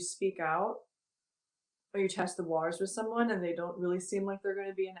that if you speak out or you test the waters with someone and they don't really seem like they're going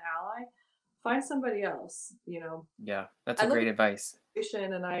to be an ally, find somebody else. Yeah. That's I a look great at advice. the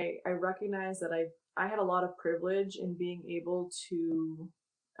situation and I recognize that I had a lot of privilege in being able to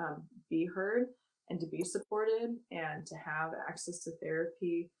be heard and to be supported and to have access to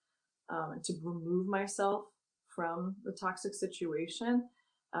therapy and to remove myself from the toxic situation,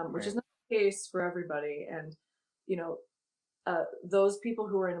 which is Right. not the case for everybody. And, you know, those people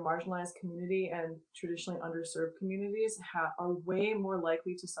who are in a marginalized community and traditionally underserved communities are way more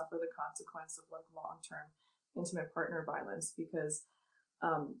likely to suffer the consequence of like long-term intimate partner violence because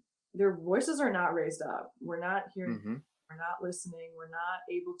um, their voices are not raised up. We're not hearing, Mm-hmm. we're not listening, we're not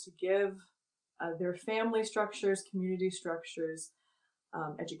able to give their family structures, community structures,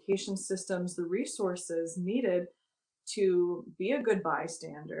 education systems the resources needed to be a good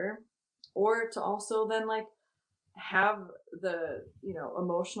bystander or to also then like have the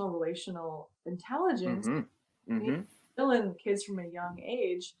emotional relational intelligence Mm-hmm. you Mm-hmm. instill in kids from a young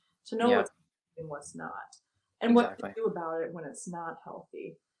age to know Yeah. what's and what's not and what to Exactly. do about it when it's not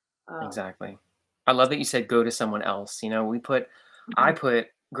healthy. um, Exactly. I love that you said go to someone else. I mhm, put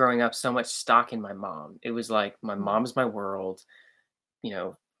growing up so much stock in my mom. It was like my mhm, mom's my world. You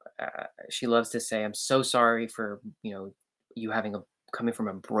know, she loves to say, "I'm so sorry for you having a coming from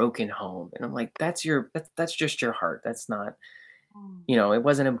a broken home," and I'm like, that's just your heart. That's not mm, it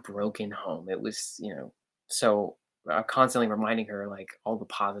wasn't a broken home. It was so constantly reminding her like all the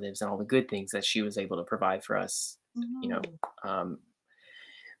positives and all the good things that she was able to provide for us. You know, mhm, um,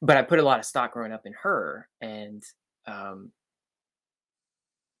 but I put a lot of stock growing up in her, and um,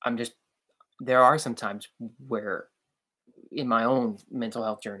 I'm just there are some times where in my own mental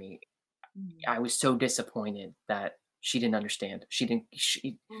health journey, mhm, I was so disappointed that she didn't understand.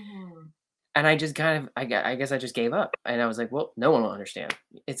 mhm. And I just kind of, I guess I just gave up, and I was like, well, no one will understand.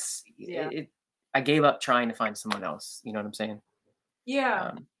 Yeah. I gave up trying to find someone else. You know what I'm saying? Yeah,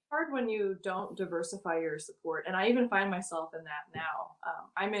 it's Um, hard when you don't diversify your support, and I even find myself in that now.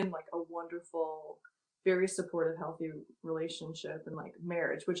 I'm in like a wonderful, very supportive, healthy relationship and like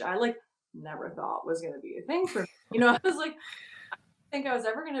marriage, which I like never thought was going to be a thing for me. I was like, I think I was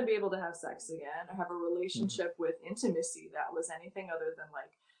ever going to be able to have sex again or have a mhm. relationship with intimacy that was anything other than like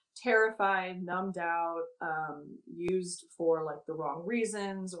terrified, numbed out, used for like the wrong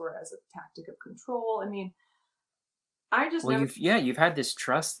reasons or as a tactic of control. I mean, I just Well, never. you've had this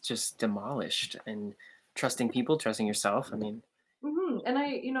trust just demolished, and trusting people, trusting yourself. I mean, And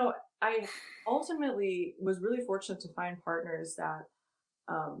I ultimately was really fortunate to find partners that,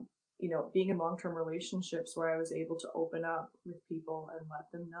 being in long term relationships where I was able to open up with people and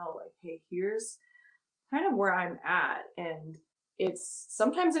let them know, like, hey, here's kind of where I'm at. And it's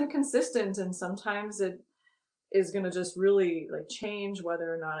sometimes inconsistent and sometimes it is going to just really like change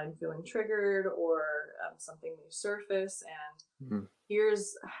whether or not I'm feeling triggered or something may surface. And mhm,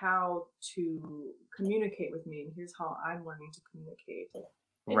 here's how to communicate with me and here's how I'm learning to communicate. It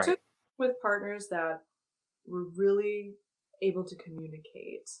took right? with partners that were really able to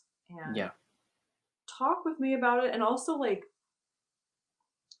communicate and Yeah, talk with me about it and also like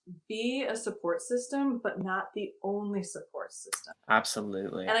be a support system but not the only support system.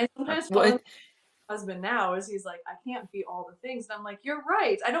 absolutely. And I sometimes Well, tell him husband now is he's like, I can't be all the things, and I'm like, you're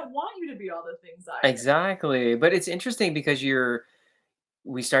right, I don't want you to be all the things either. exactly. But it's interesting because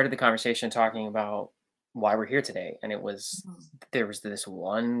we started the conversation talking about why we're here today, and Mhm. there was this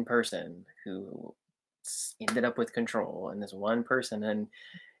one person who ended up with control, and this one person, and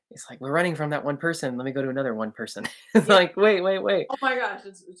it's like we're running from that one person. Let me go to another one person. It's Yeah. like wait, wait, wait. Oh my gosh,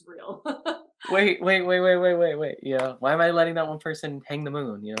 it's real. Wait. Yeah. Why am I letting that one person hang the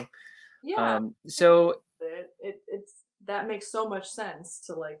moon? Yeah, So it's that makes so much sense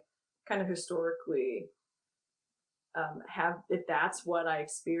to like kind of historically have if that's what I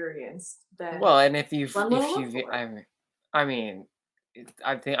experienced, then well, and if you've I'm gonna if look you've for it. I mean,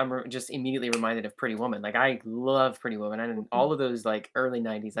 I think just immediately reminded of Pretty Woman. Like I love Pretty Woman, and Mhm. all of those like early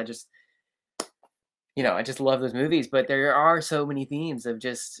 '90s. I just love those movies. But there are so many themes of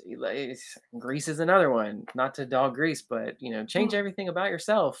just like, Grease is another one. Not to dog Grease, but change Mhm. everything about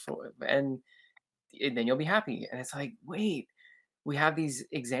yourself, and then you'll be happy. And it's like, wait, we have these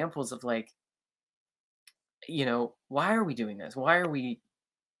examples of like, why are we doing this? Why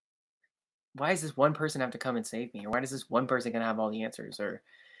does this one person have to come and save me? Or why does this one person gonna have all the answers? Or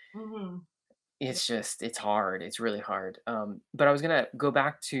Mhm. it's hard. It's really hard. But I was gonna go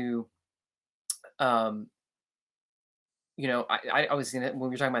back to, um, I was gonna, when we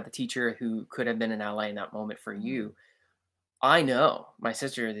were talking about the teacher who could have been an ally in that moment for Mhm. you. I know my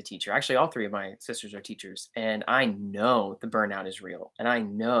sister is a teacher. Actually, all three of my sisters are teachers, and I know the burnout is real, and I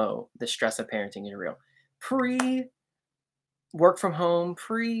know the stress of parenting is real. Pre work from home,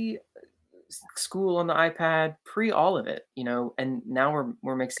 pre school on the iPad, pre all of it, and now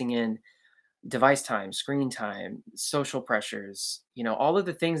we're mixing in device time, screen time, social pressures, all of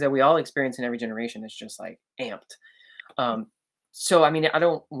the things that we all experience in every generation is just like amped. Um, so I mean, I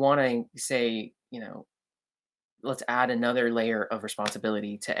don't want to say, let's add another layer of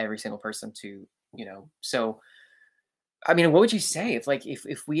responsibility to every single person so I mean, what would you say if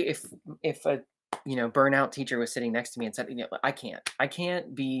a burnout teacher was sitting next to me and said, I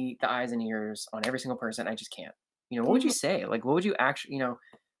can't be the eyes and ears on every single person. I just can't. What would you Mhm. say? Like, what would you actually, how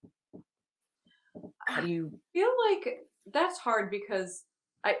I do you? feel like that's hard because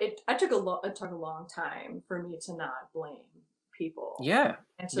it took a long time for me to not blame people Yeah,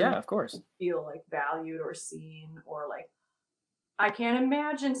 and to yeah, not of course. feel like valued or seen or like I can't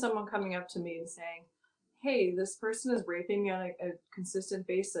imagine someone coming up to me and saying, "Hey, this person is raping me on a consistent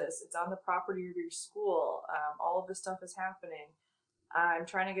basis. It's on the property of your school. All of this stuff is happening. I'm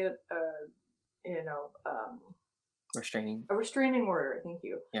trying to get you know, um, Restraining. a restraining order. Thank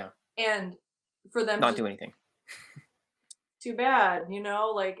you." Yeah, And for them not to do anything. too bad,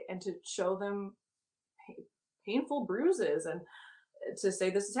 like, and to show them painful bruises and to say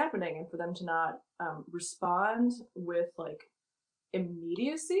this is happening and for them to not respond with like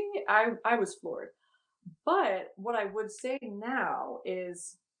immediacy, I was floored. But what I would say now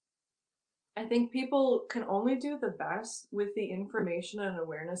is I think people can only do the best with the information and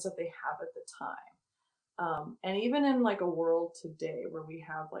awareness that they have at the time. And even in like a world today where we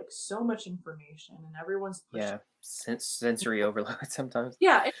have like so much information and everyone's pushing, Yeah, sensory overload sometimes.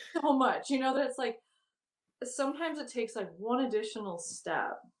 yeah, it's so much, that it's like sometimes it takes like one additional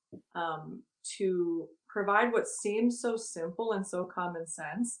step to provide what seems so simple and so common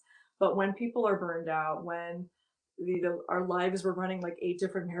sense. But when people are burned out, when our lives were running like 8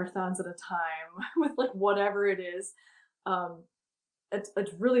 different marathons at a time with like whatever it is, um,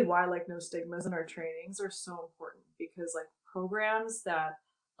 it's really why like no stigmas in our trainings are so important because like programs that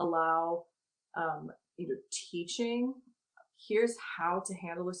allow teaching here's how to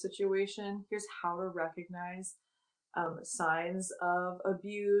handle a situation, here's how to recognize signs of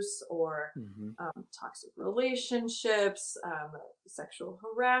abuse or Hmm. toxic relationships, sexual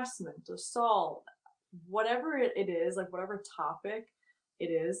harassment, assault, whatever it is, like whatever topic it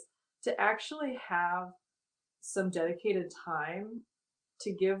is, to actually have some dedicated time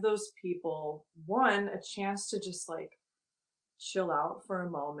to give those people one a chance to just like chill out for a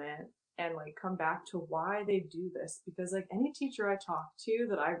moment and like come back to why they do this because like any teacher I talk to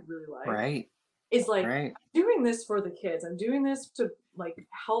that I really like Right, is like right, doing this for the kids. I'm doing this to like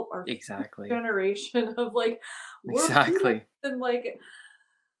help our exactly, generation of like we're exactly. and like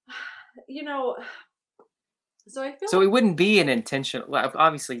you know so I feel So it wouldn't be an intentional. Well,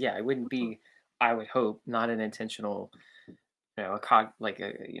 obviously, yeah, it wouldn't like be. I would hope not an intentional. A cog like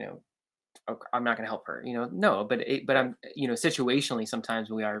a I'm not going to help her. No, but right. I'm situationally sometimes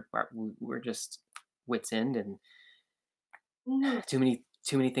we're just wits end and Mhm.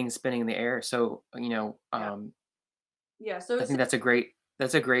 too many things spinning in the air. So Yeah, yeah, so I it's think that's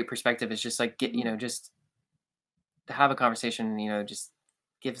a great perspective. It's just like get mhm, just to have a conversation. Just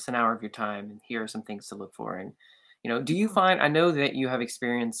give us an hour of your time, and here are some things to look for. And do you mhm, find? I know that you have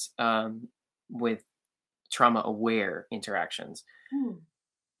experience with trauma aware interactions. mhm.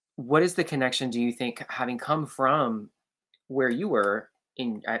 What is the connection? Do you think having come from where you were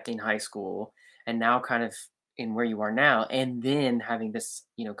in high school and now kind of in where you are now and then having this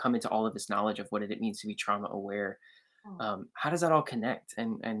come into all of this knowledge of what it means to be trauma aware, Mm. How does that all connect,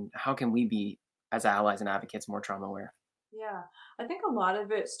 and how can we be as allies and advocates more trauma aware? Yeah, I think a lot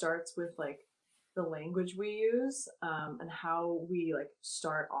of it starts with like the language we use, and how we like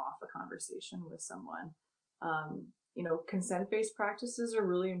start off a conversation with someone. Consent-based practices are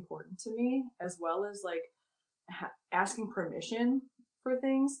really important to me, as well as like asking permission for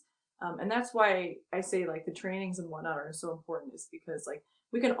things. And that's why I say like the trainings and whatnot are so important, is because like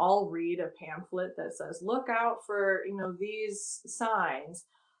we can all read a pamphlet that says look out for these signs,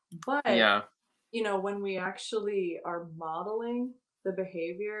 but Yeah. when we actually are modeling the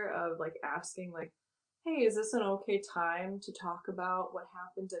behavior of like asking like, hey, is this an okay time to talk about what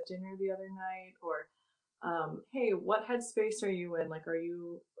happened at dinner the other night? Or hey, what headspace are you in? Like, are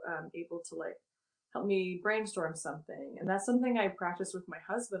you able to like help me brainstorm something? And that's something I practice with my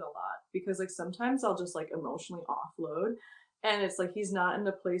husband a lot, because like sometimes I'll just like emotionally offload, and it's like he's not in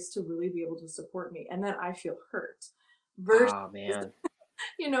a place to really be able to support me, and then I feel hurt versus Oh man.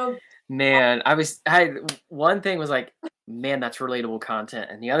 you know Man, I one thing was like, man, that's relatable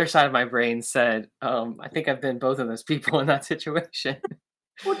content. And the other side of my brain said, I think I've been both of those people in that situation.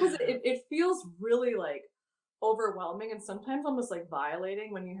 well, because it feels really like overwhelming and sometimes almost like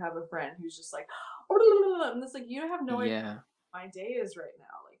violating when you have a friend who's just like and it's like you have no idea Yeah. what my day is right now.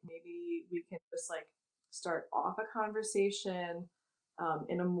 Like maybe we can just like start off a conversation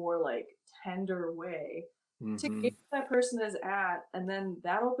in a more like tender way to get Hmm. that person is at, and then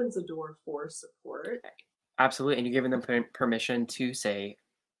that opens the door for support. Absolutely. And you're giving them permission to say,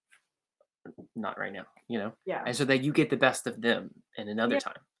 not right now, you know? Yeah. And so that you get the best of them in another Yeah.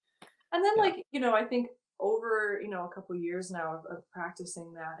 time. And then Yeah. like, I think over, a couple years now of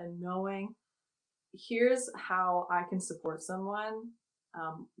practicing that and knowing here's how I can support someone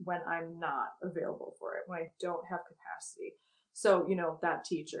when I'm not available for it, when I don't have capacity. So, that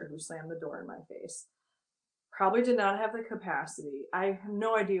teacher who slammed the door in my face probably did not have the capacity. I have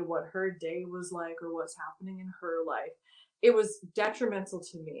no idea what her day was like or what's happening in her life. It was detrimental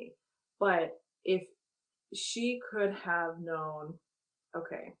to me. But if she could have known,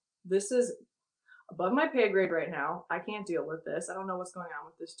 okay, this is above my pay grade right now. I can't deal with this. I don't know what's going on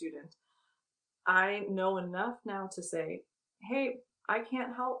with this student. I know enough now to say, hey, I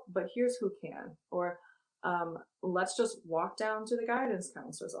can't help, but here's who can. Or let's just walk down to the guidance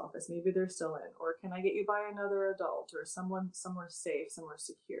counselor's office. Maybe they're still in. Or can I get you by another adult or someone somewhere safe, somewhere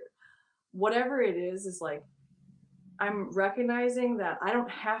secure? Whatever it is like I'm recognizing that I don't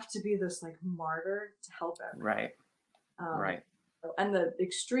have to be this like martyr to help everyone. Right. Um, Right. and the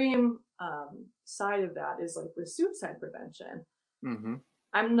extreme side of that is like with suicide prevention. Hmm.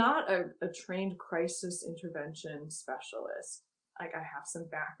 I'm not a trained crisis intervention specialist. Like I have some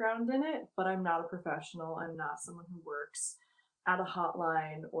background in it, but I'm not a professional. I'm not someone who works at a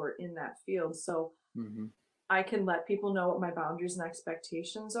hotline or in that field. So Hmm. I can let people know what my boundaries and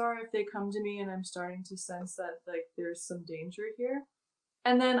expectations are if they come to me and I'm starting to sense that like there's some danger here.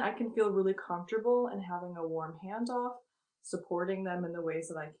 And then I can feel really comfortable in having a warm handoff, supporting them in the ways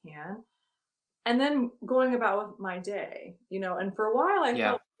that I can, and then going about with my day, and for a while I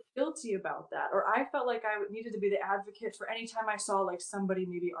Yeah. felt guilty about that, or I felt like I needed to be the advocate for any time I saw like somebody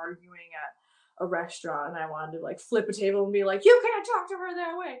maybe arguing at a restaurant and I wanted to like flip a table and be like, you can't talk to her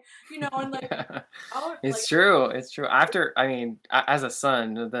that way, and like out like It's true. It's true. After, I mean, as a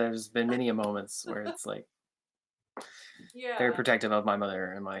son, there's been many a moments where it's like very yeah, protective of my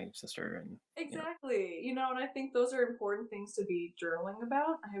mother and my sister, and exactly, and I think those are important things to be journaling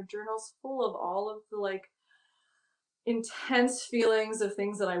about. I have journals full of all of the like intense feelings of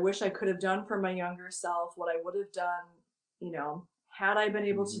things that I wish I could have done for my younger self, what I would have done, had I been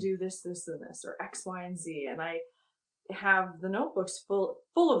able to Mhm. do this, this, and this, or X, Y, and Z. And I have the notebooks full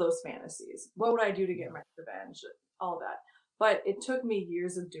of those fantasies. What would I do to get Yeah. my revenge? All of that. But it took me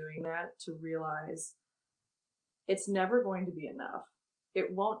years of doing that to realize it's never going to be enough.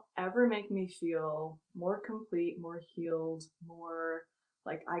 It won't ever make me feel more complete, more healed, more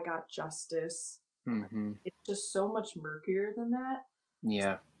like I got justice. Mhm. It's just so much murkier than that.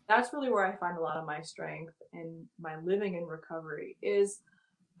 Yeah. That's really where I find a lot of my strength and my living in recovery is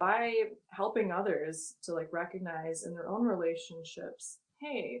by helping others to like recognize in their own relationships,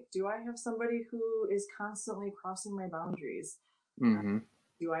 hey, do I have somebody who is constantly crossing my boundaries? Mhm.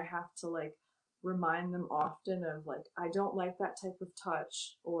 Do I have to like remind them often of like I don't like that type of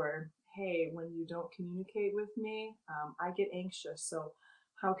touch, or hey, when you don't communicate with me, I get anxious, so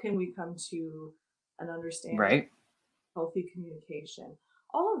how can we come to an understanding, Right. healthy communication?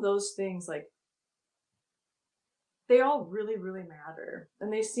 All of those things, like they all really, really matter.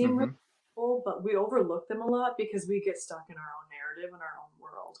 And they seem really Mhm. simple, but we overlook them a lot because we get stuck in our own narrative and our own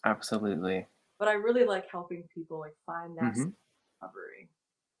world. Absolutely. but I really like helping people like find that Hmm. recovery.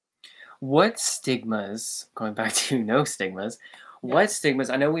 What stigmas, going back to no stigmas, Yeah. what stigmas,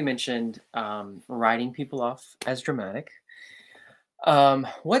 I know we mentioned writing people off as dramatic.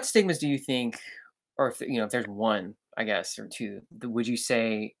 What stigmas do you think, or if, if there's one, I guess, or two, would you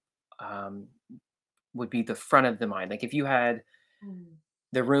say um, would be the front of the mind? Like if you had Mm.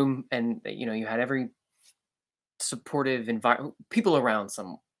 the room and you had every supportive environment, people around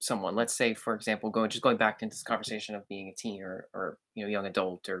someone. Let's say, for example, going back into this conversation of being a teen or young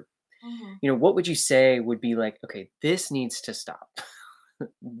adult, or Mhm. what would you say would be like, okay, this needs to stop.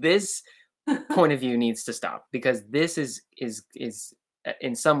 This point of view needs to stop because this is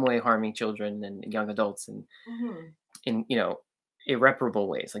in some way harming children and young adults and Mhm. in irreparable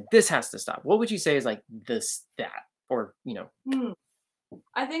ways. Like this has to stop. What would you say is like this that or Hmm.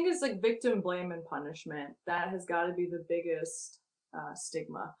 I think it's like victim blame and punishment. That has got to be the biggest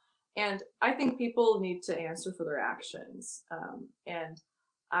stigma. And I think people need to answer for their actions. And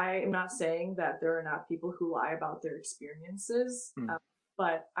I am not saying that there are not people who lie about their experiences, mm,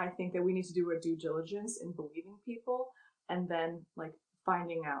 but I think that we need to do a due diligence in believing people and then like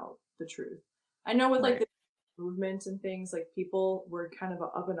finding out the truth. I know with like right. the movement and things, like people were kind of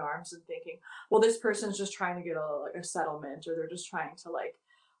up in arms and thinking, well, this person's just trying to get a settlement or they're just trying to like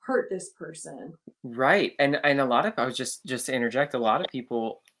hurt this person. Right. And a lot of I was just to interject, a lot of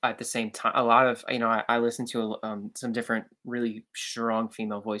people at the same time, a lot of I listen to some different really strong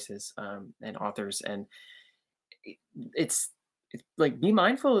female voices and authors, and it- it's it's like be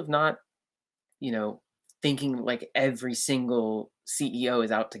mindful of not, you know, thinking like every single CEO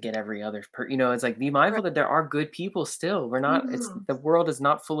is out to get every other it's like be Right. mindful that there are good people still. We're not it's Mhm. the world is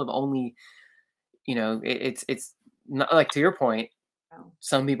not full of only, it's not like to your point, Yeah.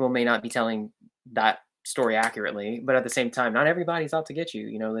 some people may not be telling that story accurately, but at the same time, not everybody's out to get you.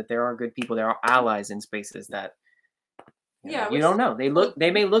 You know that there are good people, there are allies in spaces that Yeah, you we don't still know. have to,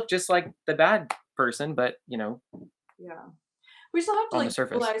 They may look just like the bad person, but yeah. We still have to on the like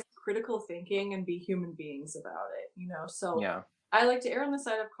surface, utilize critical thinking and be human beings about it. So yeah, I like to err on the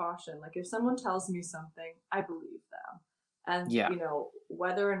side of caution. Like if someone tells me something, I believe them. And yeah,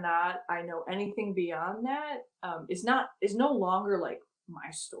 whether or not I know anything beyond that is no longer like my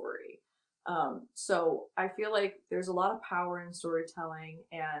story. So I feel like there's a lot of power in storytelling,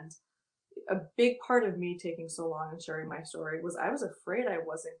 and a big part of me taking so long and sharing my story was I was afraid I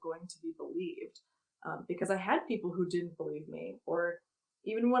wasn't going to be believed, because I had people who didn't believe me, or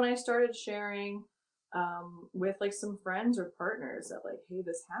even when I started sharing with like some friends or partners that like, hey,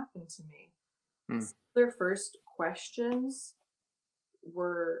 this happened to me. mm, Their first questions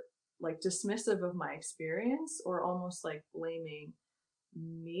were like dismissive of my experience or almost like blaming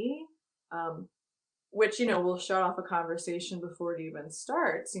me. Um, which will shut off a conversation before it even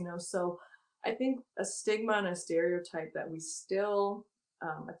starts. So I think a stigma and a stereotype that we still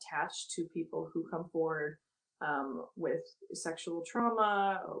attach to people who come forward with sexual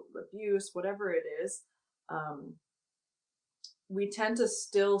trauma or abuse, whatever it is, um, we tend to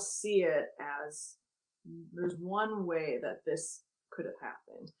still see it as there's one way that this could have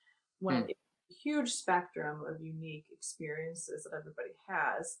happened, when mm, it's a huge spectrum of unique experiences that everybody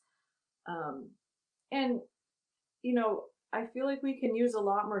has. um, and you know, I feel like we can use a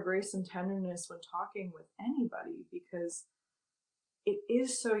lot more grace and tenderness when talking with anybody because it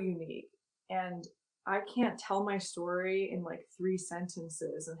is so unique. And I can't tell my story in like 3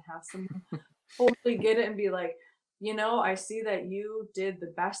 sentences and have someone totally get it and be like, I see that you did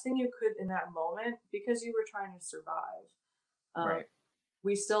the best thing you could in that moment because you were trying to survive. Um, right,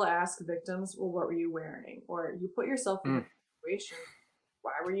 we still ask victims, well, what were you wearing? Or you put yourself in the mm, situation,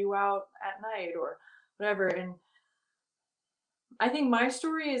 why were you out at night or whatever? And I think my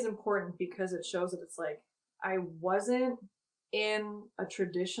story is important because it shows that it's like I wasn't in a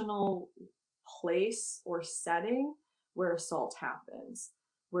traditional place or setting where assault happens,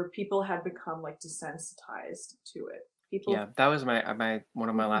 where people had become like desensitized to it. People. yeah. That was my one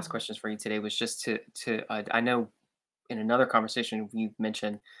of my last Mhm. questions for you today was just to I know in another conversation you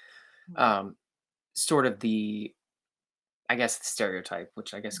mentioned um, sort of the I guess the stereotype,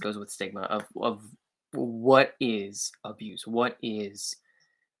 which I guess goes with stigma of what is abuse, what is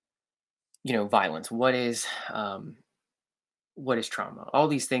violence, um, what is trauma, all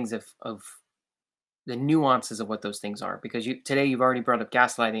these things of the nuances of what those things are. Because you've already brought up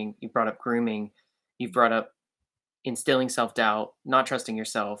gaslighting, you brought up grooming, you've brought up instilling self doubt, not trusting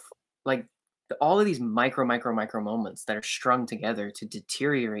yourself, like all of these micro moments that are strung together to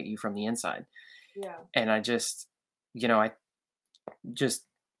deteriorate you from the inside. Yeah. And I just I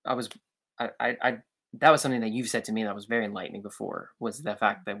was I that was something that you've said to me that was very enlightening before, was the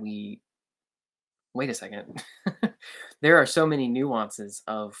fact that wait a second. There are so many nuances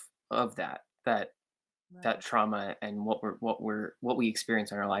of that Right. trauma and what we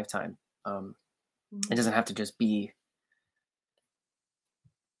experience in our lifetime. It Mhm. doesn't have to just be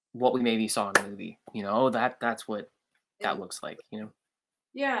what we maybe saw in a movie, "Oh, that's what that It, looks like."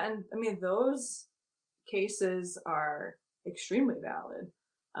 yeah, and I mean those cases are extremely valid.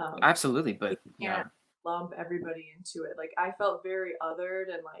 Um, Absolutely, you but can't yeah. lump everybody into it. Like I felt very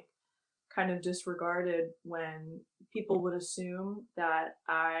othered and like kind of disregarded when people would assume that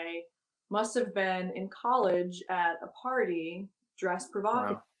I must have been in college at a party dressed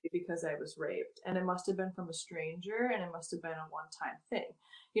provocatively Wow. because I was raped. And it must have been from a stranger and it must have been a one time thing.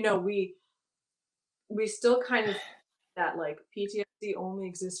 You know, we still kind of that like PTSD only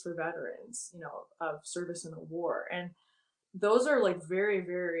exists for veterans, of service in the war. And those are like very,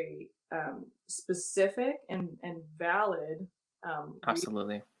 very specific and valid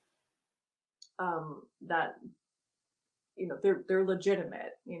Absolutely. that they're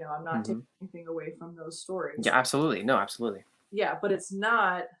legitimate. I'm not taking Mhm. anything away from those stories. Yeah, absolutely. No, absolutely. Yeah, but it's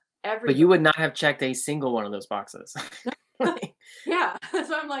not But you everybody. would not have checked a single one of those boxes. Like, Yeah,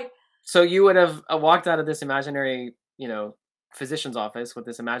 so I'm like, so you would have, walked out of this imaginary, physician's office with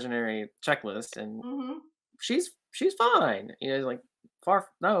this imaginary checklist, and hmm she's fine. Like, far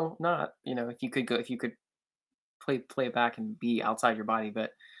no, not, if you could play it back and be outside your body.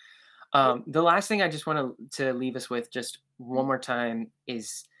 But the last thing I just want to leave us with just one more time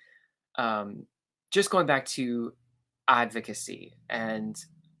is, um, just going back to advocacy. And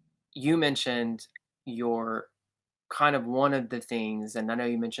you mentioned your kind of one of the things, and I know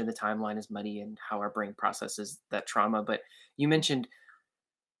you mentioned the timeline is muddy and how our brain processes that trauma, but you mentioned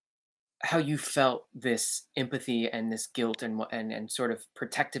how you felt this empathy and this guilt and sort of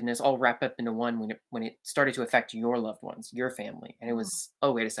protectiveness all wrapped up into one when it started to affect your loved ones, your family, and it was,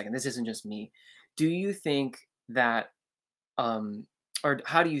 oh, wait a second, this isn't just me. Do you think that, um, or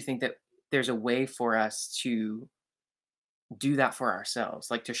how do you think that there's a way for us to do that for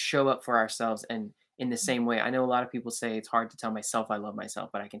ourselves, like to show up for ourselves, and in the same way? I know a lot of people say it's hard to tell myself I love myself,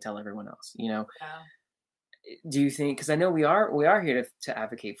 but I can tell everyone else. yeah, Do you think, because I know we are here to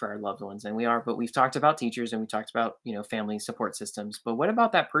advocate for our loved ones, and we are, but we've talked about teachers and we talked about, family support systems, but what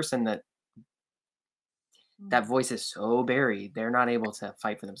about that person that mhm. voice is so buried they're not able to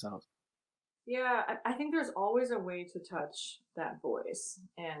fight for themselves? Yeah. I think there's always a way to touch that voice,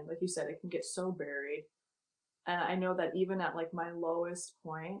 and like you said, it can get so buried. And I know that even at like my lowest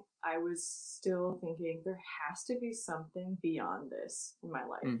point, I was still thinking there has to be something beyond this in my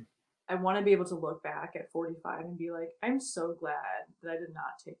life. Mm, I want to be able to look back at 45 and be like, I'm so glad that I did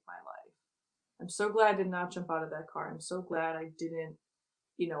not take my life. I'm so glad I did not jump out of that car. I'm so glad I didn't,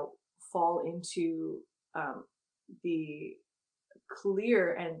 you know, fall into um, the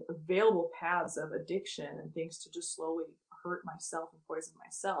clear and available paths of addiction and things to just slowly hurt myself and poison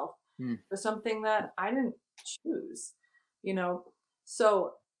myself mm, for something that I didn't choose, you know?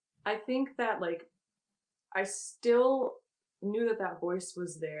 So I think that like I still knew that that voice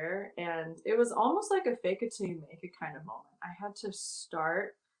was there, and it was almost like a fake it till you make it kind of moment. I had to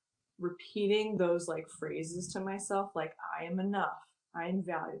start repeating those like phrases to myself, like I am enough, I am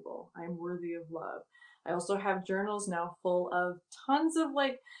valuable, I am worthy of love. I also have journals now full of tons of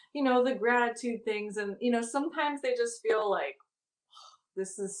like, the gratitude things, and sometimes they just feel like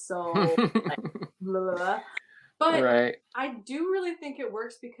this is so like blah, blah, blah. But right. I do really think it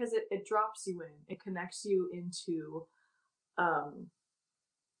works because it drops you in. It connects you into um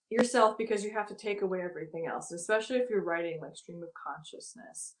yourself, because you have to take away everything else, especially if you're writing like stream of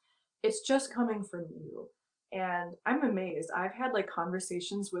consciousness. It's just coming from you. And I'm amazed. I've had like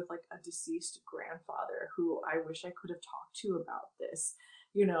conversations with like a deceased grandfather who I wish I could have talked to about this.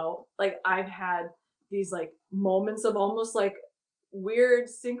 Like I've had these like moments of almost like weird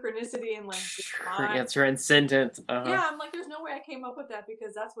synchronicity and like divine. Yeah, transcendent. Uh-huh. Yeah, I'm like, there's no way I came up with that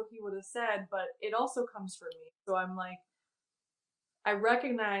because that's what he would have said, but it also comes from me. So I'm like, I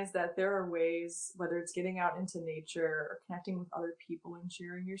recognize that there are ways, whether it's getting out into nature or connecting with other people and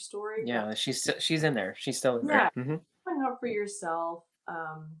sharing your story, that Yeah, she's in there, she's still in there. yeah, Hmm. showing up for yourself.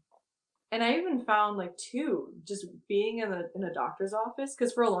 And I even found like too, just being in a doctor's office,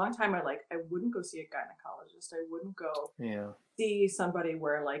 because for a long time I wouldn't go see a gynecologist. I wouldn't go Yeah. see somebody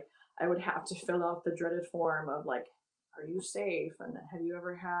where like I would have to fill out the dreaded form of like, are you safe? And have you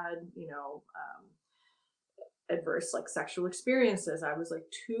ever had, adverse like sexual experiences? I was like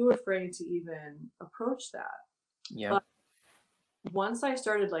too afraid to even approach that. Yeah. But once I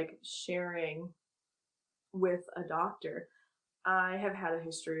started like sharing with a doctor, I have had a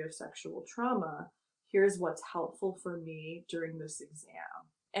history of sexual trauma. Here's what's helpful for me during this exam.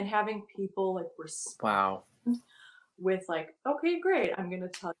 and having people like Wow. with like, okay, great, I'm going to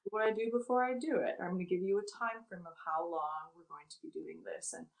tell you what I do before I do it. I'm going to give you a time frame of how long we're going to be doing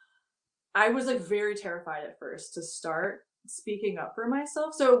this. And I was like very terrified at first to start speaking up for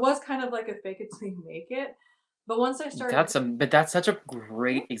myself. So it was kind of like a fake it till you make it. But once I started, But that's such a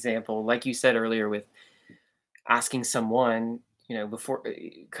great example, like you said earlier, with asking someone, before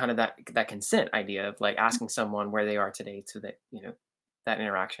kind of that consent idea of like asking someone where they are today, so that that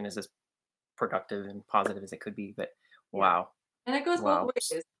interaction is as productive and positive as it could be. But yeah. wow. And it goes both Wow.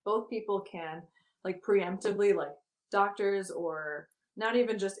 ways. Both people can like preemptively, like doctors or not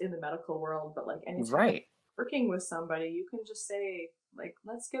even just in the medical world, but like anytime Right. working with somebody, you can just say, like,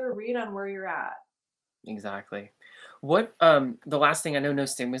 let's get a read on where you're at. Exactly. What the last thing, I know No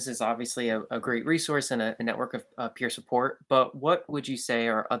Stigmas is obviously a great resource and a network of peer support, but what would you say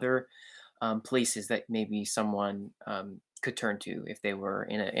are other places that maybe someone could turn to if they were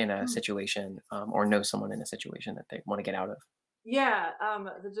in a situation, or know someone in a situation that they want to get out of? Yeah,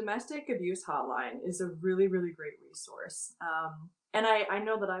 the domestic abuse hotline is a really, really great resource. And I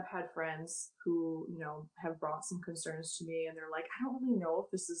know that I've had friends who, have brought some concerns to me and they're like, I don't really know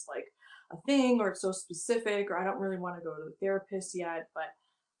if this is like a thing or it's so specific, or I don't really want to go to the therapist yet, but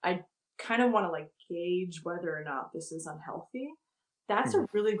I kind of want to like gauge whether or not this is unhealthy. That's Mhm. a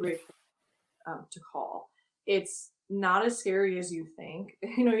really great to call. It's not as scary as you think.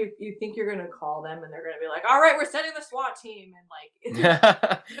 You think you're gonna call them and they're gonna be like, "All right, we're sending the SWAT team," and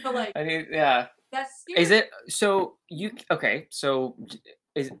like, like I mean, yeah. that's Is scary. it so you okay? So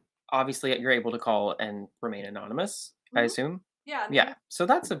is obviously you're able to call and remain anonymous, I Mhm. assume? Yeah, and they Yeah. have So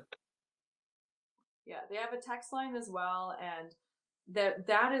that's a they have a text line as well, and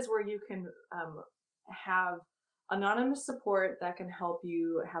that is where you can have anonymous support that can help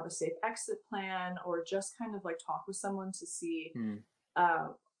you have a safe exit plan, or just kind of like talk with someone to see hmm, uh,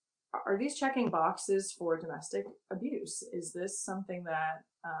 are these checking boxes for domestic abuse? Is this something that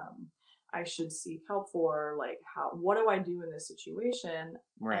I should seek help for? Like, what do I do in this situation? And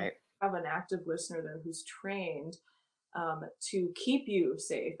right. have an active listener there who's trained to keep you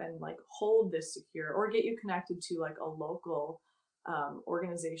safe and like hold this secure, or get you connected to like a local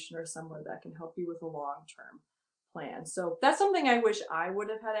organization or somewhere that can help you with a long term plan. So that's something I wish I would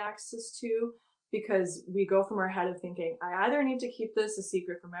have had access to, because we go from our head of thinking, I either need to keep this a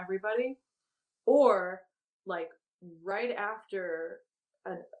secret from everybody, or like right after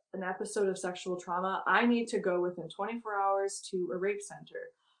an, an episode of sexual trauma, I need to go within 24 hours to a rape center.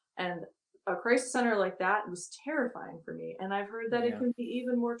 And a crisis center like that was terrifying for me. And I've heard that it Yeah. can be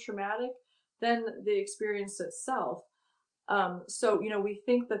even more traumatic than the experience itself. So, we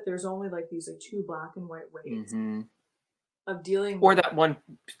think that there's only like these like two black and white ways Hmm. of dealing Or with. that one,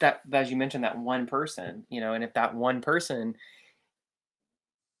 that as you mentioned, that one person, and if that one person,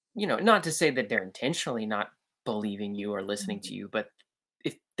 not to say that they're intentionally not believing you or listening Mhm. to you, but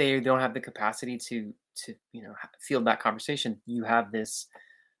if they don't have the capacity to field that conversation, you have this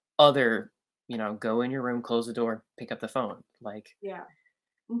other, go in your room, close the door, pick up the phone, like Yeah.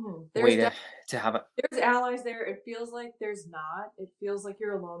 Hmm. way to have a There's allies there. It feels like there's not. It feels like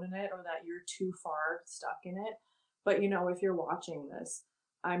you're alone in it, or that you're too far stuck in it. But if you're watching this,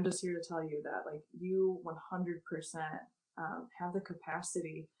 I'm just here to tell you that like you 100% have the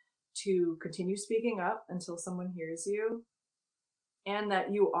capacity to continue speaking up until someone hears you, and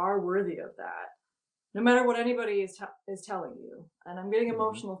that you are worthy of that, no matter what anybody is telling you. And I'm getting Mhm.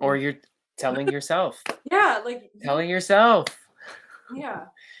 emotional Or thinking. you're telling yourself, Yeah, like you. telling yourself. Yeah,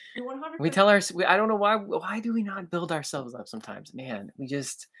 you We 100%. tell our I don't know why do we not build ourselves up sometimes, man? We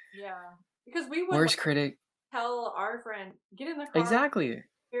just Yeah, because we would worst critic. tell our friend, get in the car, Exactly.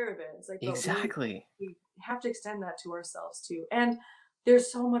 care of it. It's like, but Exactly. we have to extend that to ourselves too. And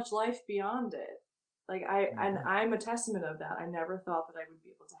there's so much life beyond it. Like Mhm. I'm a testament of that. I never thought that I would be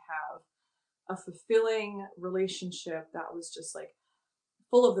able to have a fulfilling relationship that was just like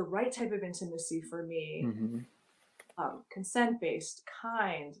full of the right type of intimacy for me, Mhm. consent based,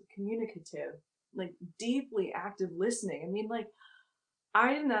 kind, communicative, like deeply active listening. I mean, like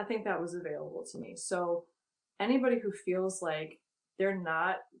I did not think that was available to me. So anybody who feels like they're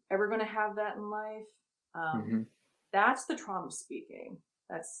not ever going to have that in life, um, Mhm. that's the trauma speaking.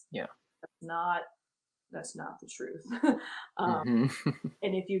 That's Yeah. not that's not the truth. um, Mhm.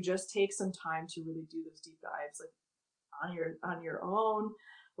 and if you just take some time to really do those deep dives, like on your own,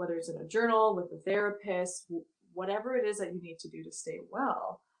 whether it's in a journal with a therapist, whatever it is that you need to do to stay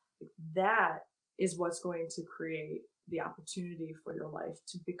well, that is what's going to create the opportunity for your life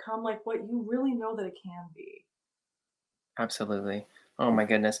to become like what you really know that it can be. Absolutely. Oh my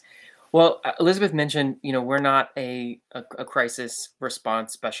goodness. Elizabeth mentioned, we're not a crisis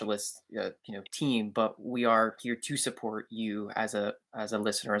response specialist, team, but we are here to support you as a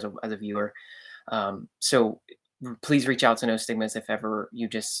listener, as a viewer. So please reach out to No Stigmas if ever you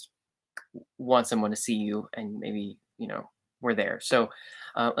just want someone to see you, and maybe we're there. So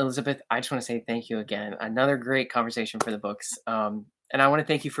Elizabeth, I just want to say thank you again. Another great conversation for the books, and I want to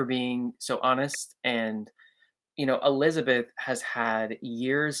thank you for being so honest. And Elizabeth has had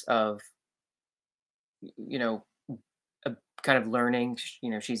years of you know kind of learning.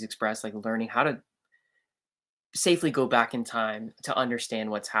 She's expressed like learning how to safely go back in time to understand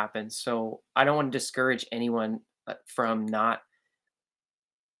what's happened. So I don't want to discourage anyone from not.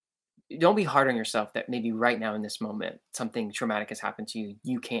 Don't be hard on yourself that maybe right now in this moment something traumatic has happened to you.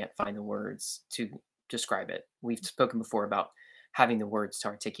 You can't find the words to describe it. We've spoken before about having the words to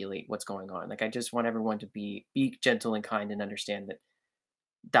articulate what's going on. Like I just want everyone to be gentle and kind and understand that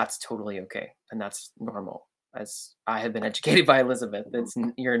that's totally okay and that's normal. As I have been educated by Elizabeth,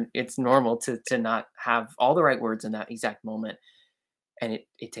 it's normal to not have all the right words in that exact moment, and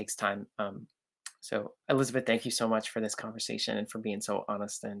it takes time. So Elizabeth, thank you so much for this conversation and for being so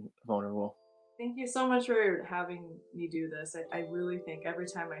honest and vulnerable. Thank you so much for having me do this. I really think every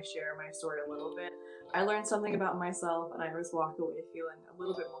time I share my story a little bit, I learn something about myself and I always walk away feeling a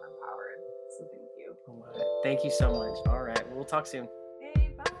little bit more empowered. So thank you. All right. Thank you so much. All right. We'll talk soon.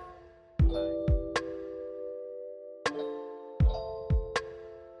 Hey, bye. Bye.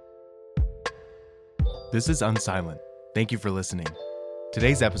 This is Unsilent. Thank you for listening.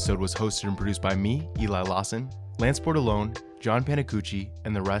 Today's episode was hosted and produced by me, Eli Lawson, Lance Portalone, John Panicucci,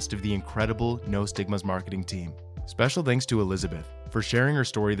 and the rest of the incredible No Stigmas marketing team. Special thanks to Elizabeth for sharing her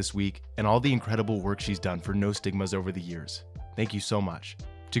story this week and all the incredible work she's done for No Stigmas over the years. Thank you so much.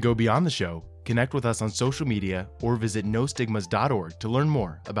 To go beyond the show, connect with us on social media or visit nostigmas.org to learn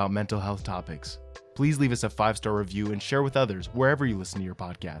more about mental health topics. Please leave us a 5-star review and share with others wherever you listen to your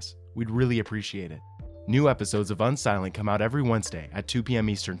podcasts. We'd really appreciate it. New episodes of Unsilent come out every Wednesday at 2 p.m.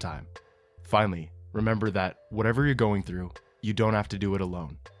 Eastern Time. Finally, remember that whatever you're going through, you don't have to do it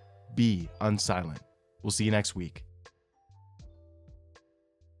alone. Be unsilent. We'll see you next week.